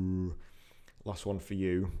 Last one for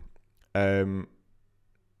you.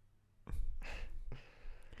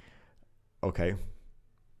 Okay. Are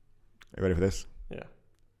you ready for this? Yeah.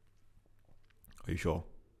 Are you sure?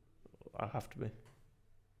 I have to be. I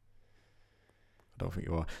don't think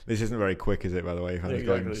you are. This isn't very quick, is it, by the way?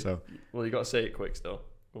 Exactly. So, well, you got to say it quick still.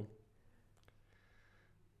 Cool.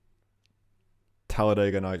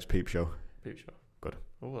 Talladega Nights Peep Show. Peep show. Good.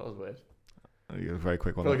 Oh, that was weird. A very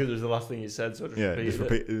quick one. I feel like it was the last thing you said, so I just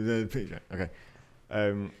repeat it. Okay.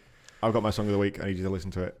 I've got my song of the week. I need you to listen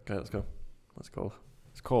to it. Okay, let's go. What's it called?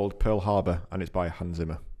 It's called Pearl Harbor, and it's by Hans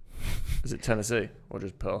Zimmer. Is it Tennessee or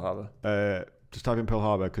just Pearl Harbor? Just type in Pearl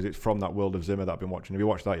Harbor because it's from that World of Zimmer that I've been watching. Have you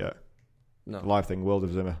watched that yet? No. The live thing, World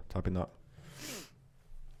of Zimmer. Type in that.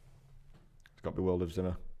 It's got to be World of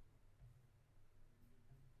Zimmer.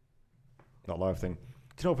 That live thing.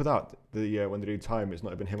 Do you know for that when they do time, it's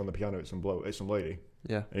not even him on the piano. It's some lady.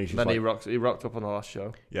 Yeah. And he's then just he rocked up on the last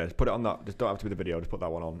show. Yeah, just put it on that. Just don't have to be the video. Just put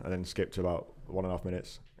that one on, and then skip to about 1.5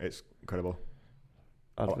 minutes. It's incredible.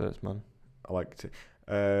 Adverts, man. I liked it.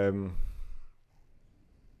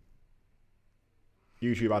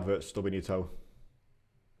 YouTube adverts stubbing your toe.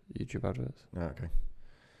 YouTube adverts. Yeah,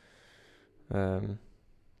 okay.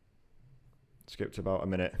 Skip to about a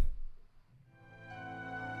minute.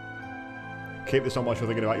 Keep this on while you're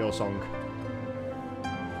thinking about your song.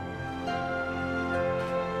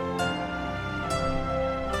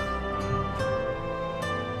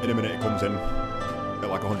 In a minute it comes in at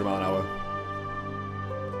like 100 miles an hour.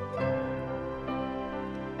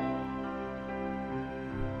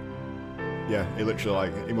 Yeah, he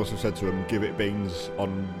literally he must have said to him, give it beans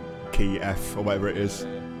on key F or whatever it is,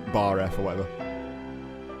 bar F or whatever.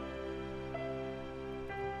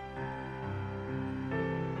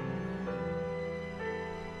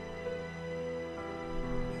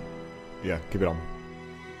 Yeah, keep it on.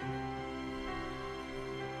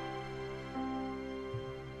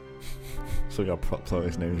 So your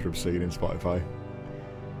playlist names are obscene in Spotify.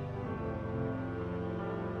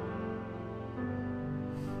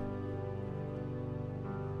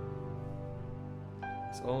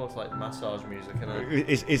 It's almost like massage music, isn't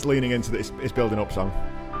it? It's leaning into this. It's building up song.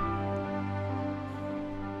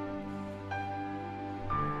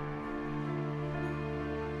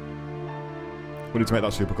 We need to make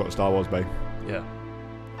that supercut Star Wars, babe. Yeah.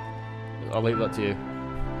 I'll leave that to you.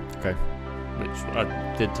 Okay. Which I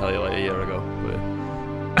did tell you like a year ago. But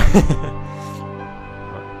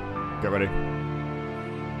Get ready.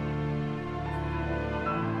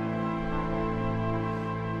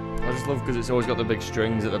 I just love because it's always got the big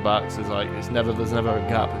strings at the back. So there's never a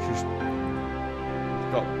gap. It's just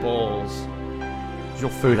it's got balls. Does your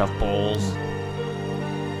food have balls?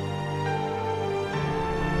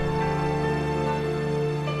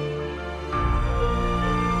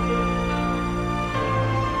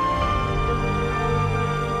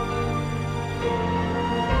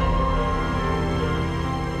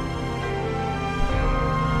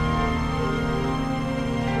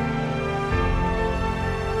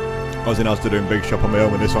 I was in Asda doing Big Shop on my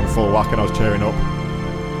own with this on full whack and I was tearing up.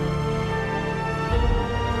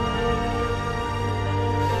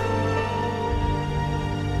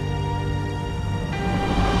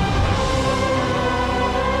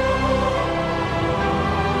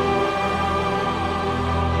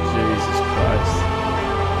 Jesus Christ.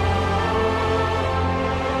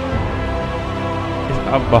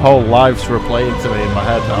 My whole life's replaying to me in my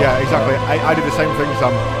head now. Yeah, exactly. I did the same thing,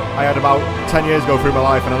 Sam. I had about 10 years go through my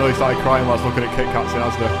life and I really started crying while I was looking at Kit Kats in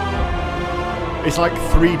Asda. It's like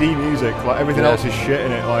 3D music, like everything else is shit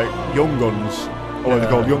in it, like Young Guns, or they're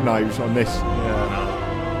called Young Knives on this. Yeah.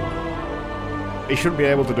 He shouldn't be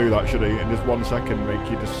able to do that, should he? In just 1 second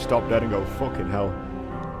make you just stop dead and go, fucking hell.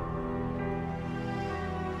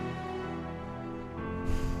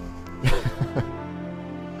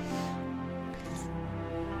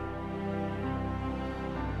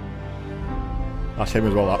 That's him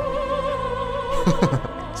as well, that.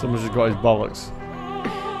 Someone's just got his bollocks.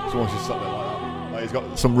 Someone's just sat there like that. Like he's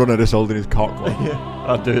got some runner just holding his cock. Like. Yeah,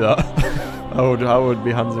 I'd do that. I would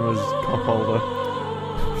be Hans Zimmer's cock holder.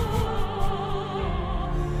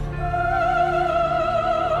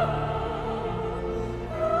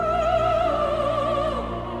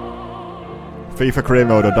 FIFA career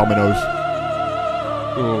mode or Dominoes?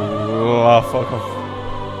 Ooh, fuck off.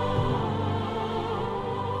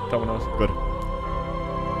 Dominoes. Good.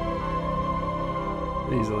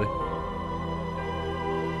 Easily.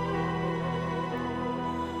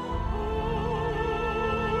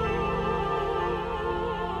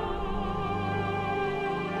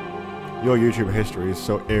 Your YouTube history is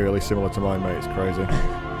so eerily similar to mine, mate. It's crazy.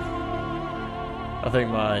 I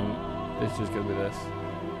think mine is just going to be this.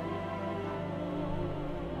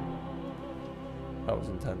 That was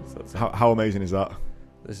intense. That's how amazing is that?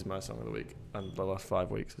 This is my song of the week and the last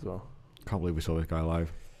 5 weeks as well. Can't believe we saw this guy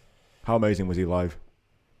live. How amazing was he live?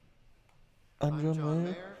 I'm John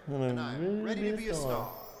Mayer, and I'm ready to be a star.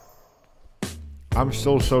 I'm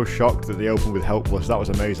still so shocked that they opened with Helpless. That was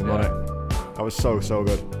amazing, wasn't it? That was so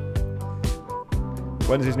good.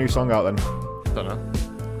 When's his new song out then? Don't know.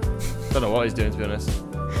 Don't know what he's doing, to be honest.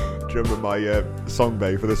 Do you remember my song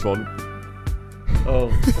bay for this one? Oh.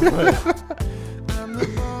 I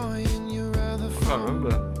can't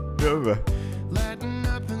remember. Do you remember?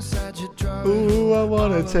 Ooh, I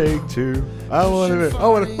wanna take two. I wanna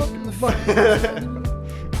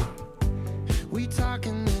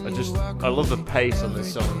I love the pace on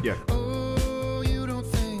this song. Yeah.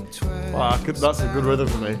 Wow, that's a good rhythm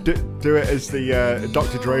for me. Do it as the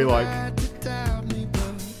Dr. Dre like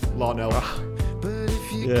Larnell.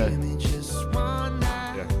 Yeah.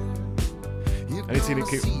 I need to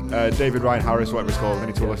keep David Ryan Harris, whatever it's called. I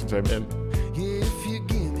need to listen to him.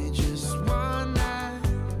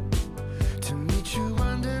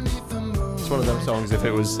 It's one of them songs.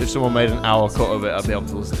 If someone made an hour cut of it, I'd be able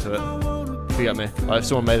to listen to it. If you get me? Like if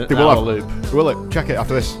someone made an hour loop. They will have. Check it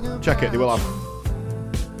after this. Check it. They will have.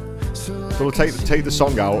 They'll take the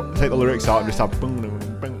song out, take the lyrics out, and just have.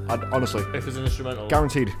 Honestly, if it's an instrumental,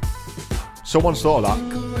 guaranteed. Someone's thought of that.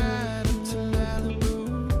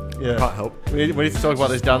 Yeah. Can't help. We need to talk about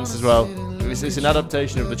this dance as well. It's an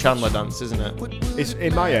adaptation of the Chandler dance, isn't it? It's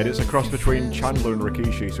in my head. It's a cross between Chandler and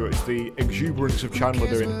Rikishi. So it's the exuberance of Chandler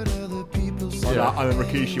doing that, and then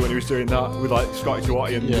Rikishi when he was doing that with like Scotty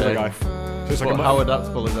Tuati and the other guy. So it's like how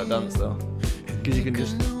adaptable is that dance though? Because you can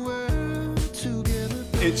just.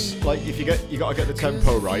 It's like you gotta get the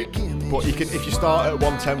tempo right. But you can if you start at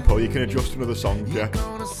one tempo, you can adjust another song. Yeah.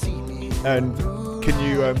 And can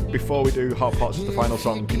you before we do hot pots, the final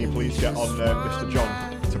song, can you please get on Mr.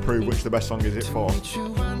 John to prove which the best song is it for?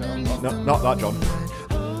 No, not that John.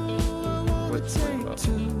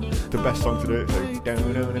 The best song to do it to.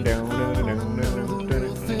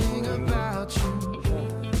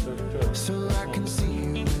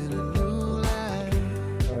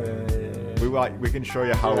 We can show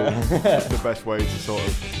you how the best way to sort of.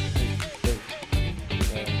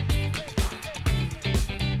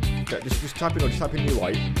 Yeah, just type in new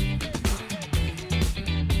light.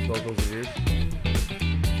 Vocals reviews.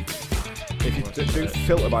 If you do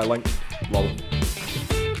filter by length, lol.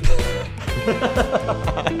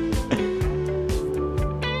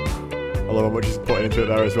 I love how much he's putting into it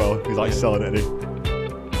there as well. He's like selling it, isn't he?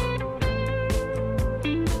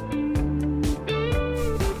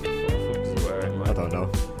 I don't know.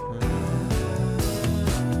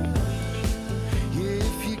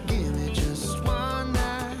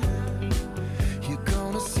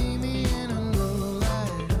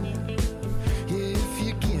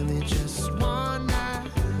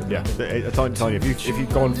 Yeah, I'm telling you, if you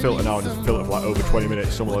go on filter now and just filter for like over 20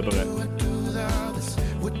 minutes, someone will have done it.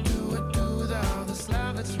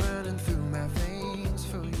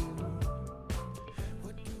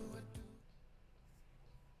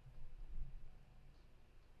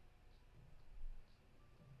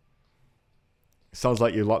 Sounds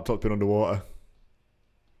like your laptop's been underwater.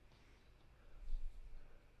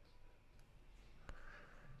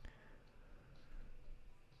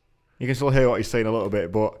 You can still hear what he's saying a little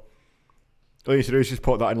bit, but all you need to do is just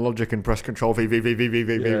put that in Logic and press Control V.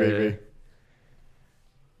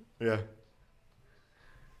 Yeah.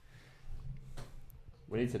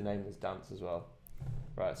 We need to name this dance as well.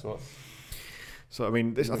 Right. So what's? So I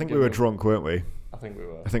mean, I think we were drunk, weren't we? I think we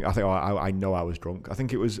were. I know I was drunk. I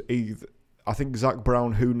think it was either. I think Zach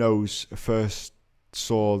Brown, Who Knows, first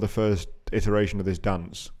saw the first iteration of this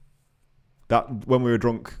dance. That when we were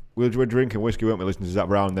drunk, we were drinking whiskey, weren't we? Listening to Zach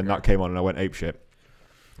Brown, then that came on, and I went apeshit.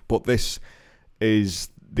 But this is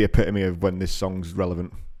the epitome of when this song's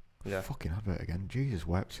relevant. Yeah. Fucking advert again. Jesus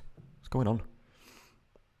wept. What's going on?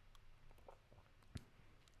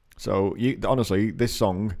 So honestly, this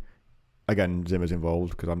song, again, Zimmer's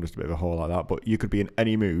involved because I'm just a bit of a whore like that. But you could be in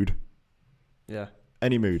any mood. Yeah.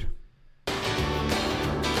 Any mood.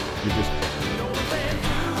 You just.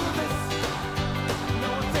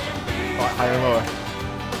 Right, higher and lower.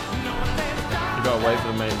 You gotta wait for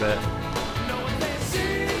the main bit.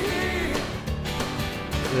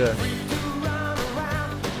 Yeah.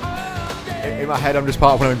 In my head, I'm just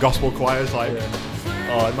part of one of the gospel choirs, like.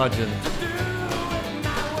 Yeah. Oh, imagine.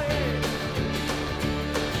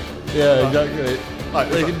 Yeah, exactly. Like,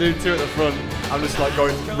 they can do two at the front. I'm just like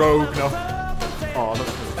going rogue now. Oh, look.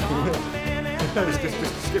 just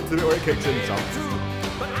skip to the bit where it kicks in, Sam.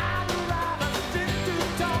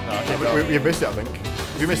 You missed it, I think.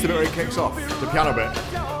 Have you missed the bit where it kicks off? The piano bit? I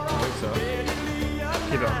think so.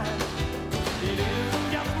 Keep it on.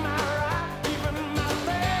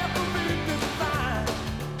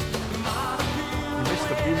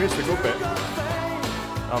 You missed the good bit. I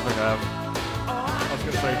don't think I have. I was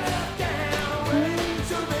going to say.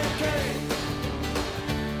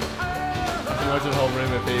 I can imagine a whole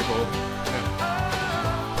room of people.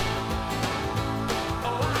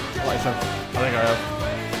 Like this one. I think I have.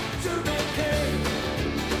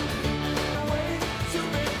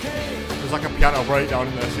 There's like a piano breakdown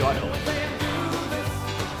in there, so you like it.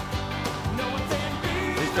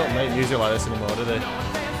 These don't make music like this anymore, do they?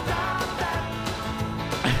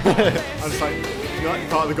 I just like, you like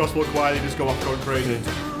part of the gospel choir, you just go off going crazy.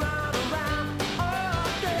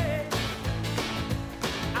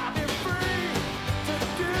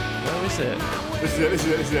 Where is it? This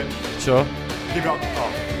is it. Sure. Keep it on.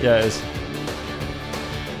 Oh. Yeah, it is.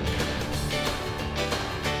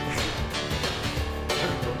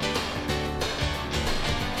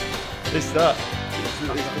 It's that. It's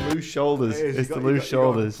the loose shoulders. It is. It's You the got- you loose got- you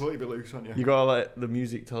gotta shoulders. completely be loose, aren't you? You gotta let the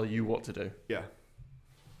music tell you what to do. Yeah.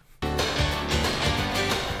 Get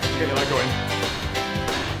your leg going.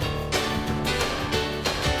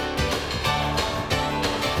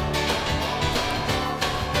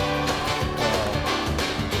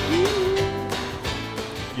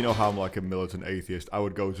 You know how I'm like a militant atheist. I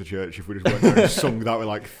would go to church if we just went there and sung that with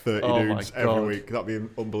like 30 Oh my dudes every God. week. That'd be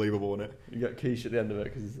unbelievable, wouldn't it? You get quiche at the end of it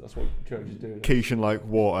because that's what churches do. Quiche and like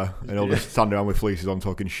water, and all just stand around with fleeces on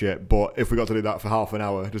talking shit. But if we got to do that for half an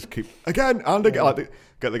hour, just keep again and again, like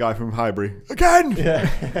get the guy from Highbury again.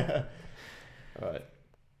 Yeah. All right.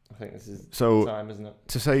 I think this is time, isn't it?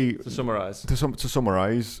 To summarise. To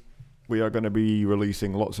summarise, we are going to be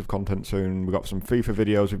releasing lots of content soon. We've got some FIFA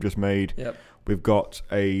videos we've just made. Yep. We've got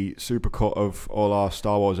a supercut of all our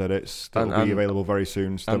Star Wars edits that will be available very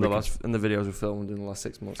soon. So And the videos we filmed in the last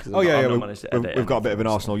 6 months. Oh yeah, we've got a bit of an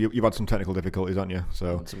arsenal. You've had some technical difficulties, haven't you?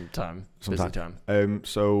 So some time.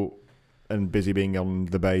 So and busy being on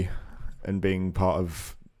the bay and being part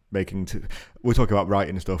of making. We're talking about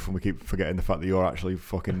writing stuff, and we keep forgetting the fact that you're actually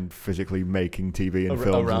fucking physically making TV and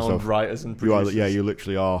films around and stuff. Writers and producers. You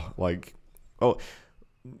literally are like. Oh,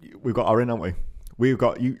 we've got our in, haven't we? We've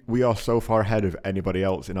got you. We are so far ahead of anybody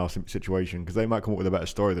else in our situation because they might come up with a better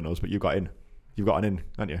story than us, but you've got in. You've got an in,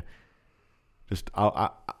 haven't you? Just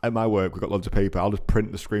at my work, we've got loads of paper. I'll just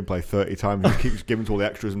print the screenplay 30 times and keep giving to all the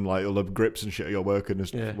extras and like all the grips and shit at your work, and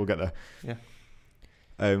we'll get there. Yeah.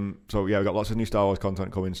 So yeah, we've got lots of new Star Wars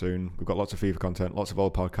content coming soon. We've got lots of FIFA content, lots of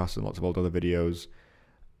old podcasts, and lots of old other videos,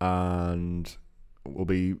 and will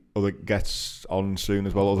be other guests on soon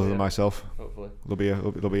as well, other than myself. Hopefully,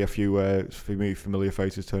 there'll be a few familiar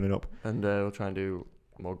faces turning up, and we'll try and do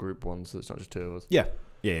more group ones, so it's not just two of us. Yeah.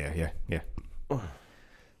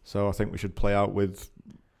 So I think we should play out with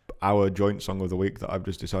our joint song of the week that I've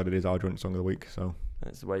just decided is our joint song of the week. So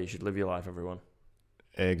it's the way you should live your life, everyone.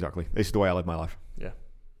 Exactly. This is the way I live my life. Yeah.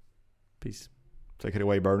 Peace. Take it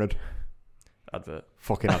away, Bernard. Advert.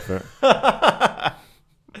 Fucking advert.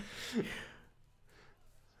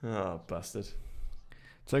 Oh, bastard.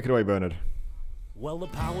 Take it away, Bernard. Well, the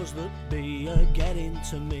powers that be are getting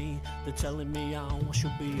to me. They're telling me how I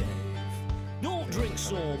should behave. Don't drink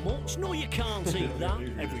so much, no you can't eat that.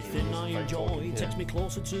 Everything I enjoy takes me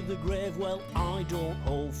closer to the grave. Well, I don't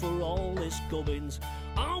hold for all this gubbins.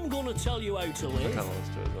 I'm gonna tell you how to live.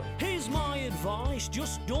 Here's my advice,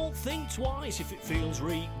 just don't think twice. If it feels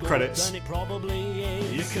good, Credits. then it probably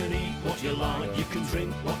is. You can eat what you like, you can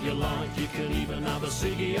drink what you like, you can even have a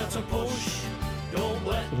ciggy at a push. Don't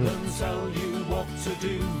let them tell you what to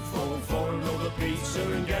do. Fall for another pizza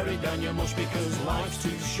and get it down your mush, because life's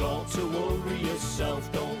too short to worry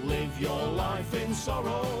yourself. Don't live your life in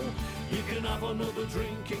sorrow. You can have another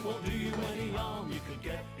drink, it won't do you any harm. You could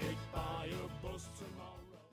get hit by a bus tomorrow.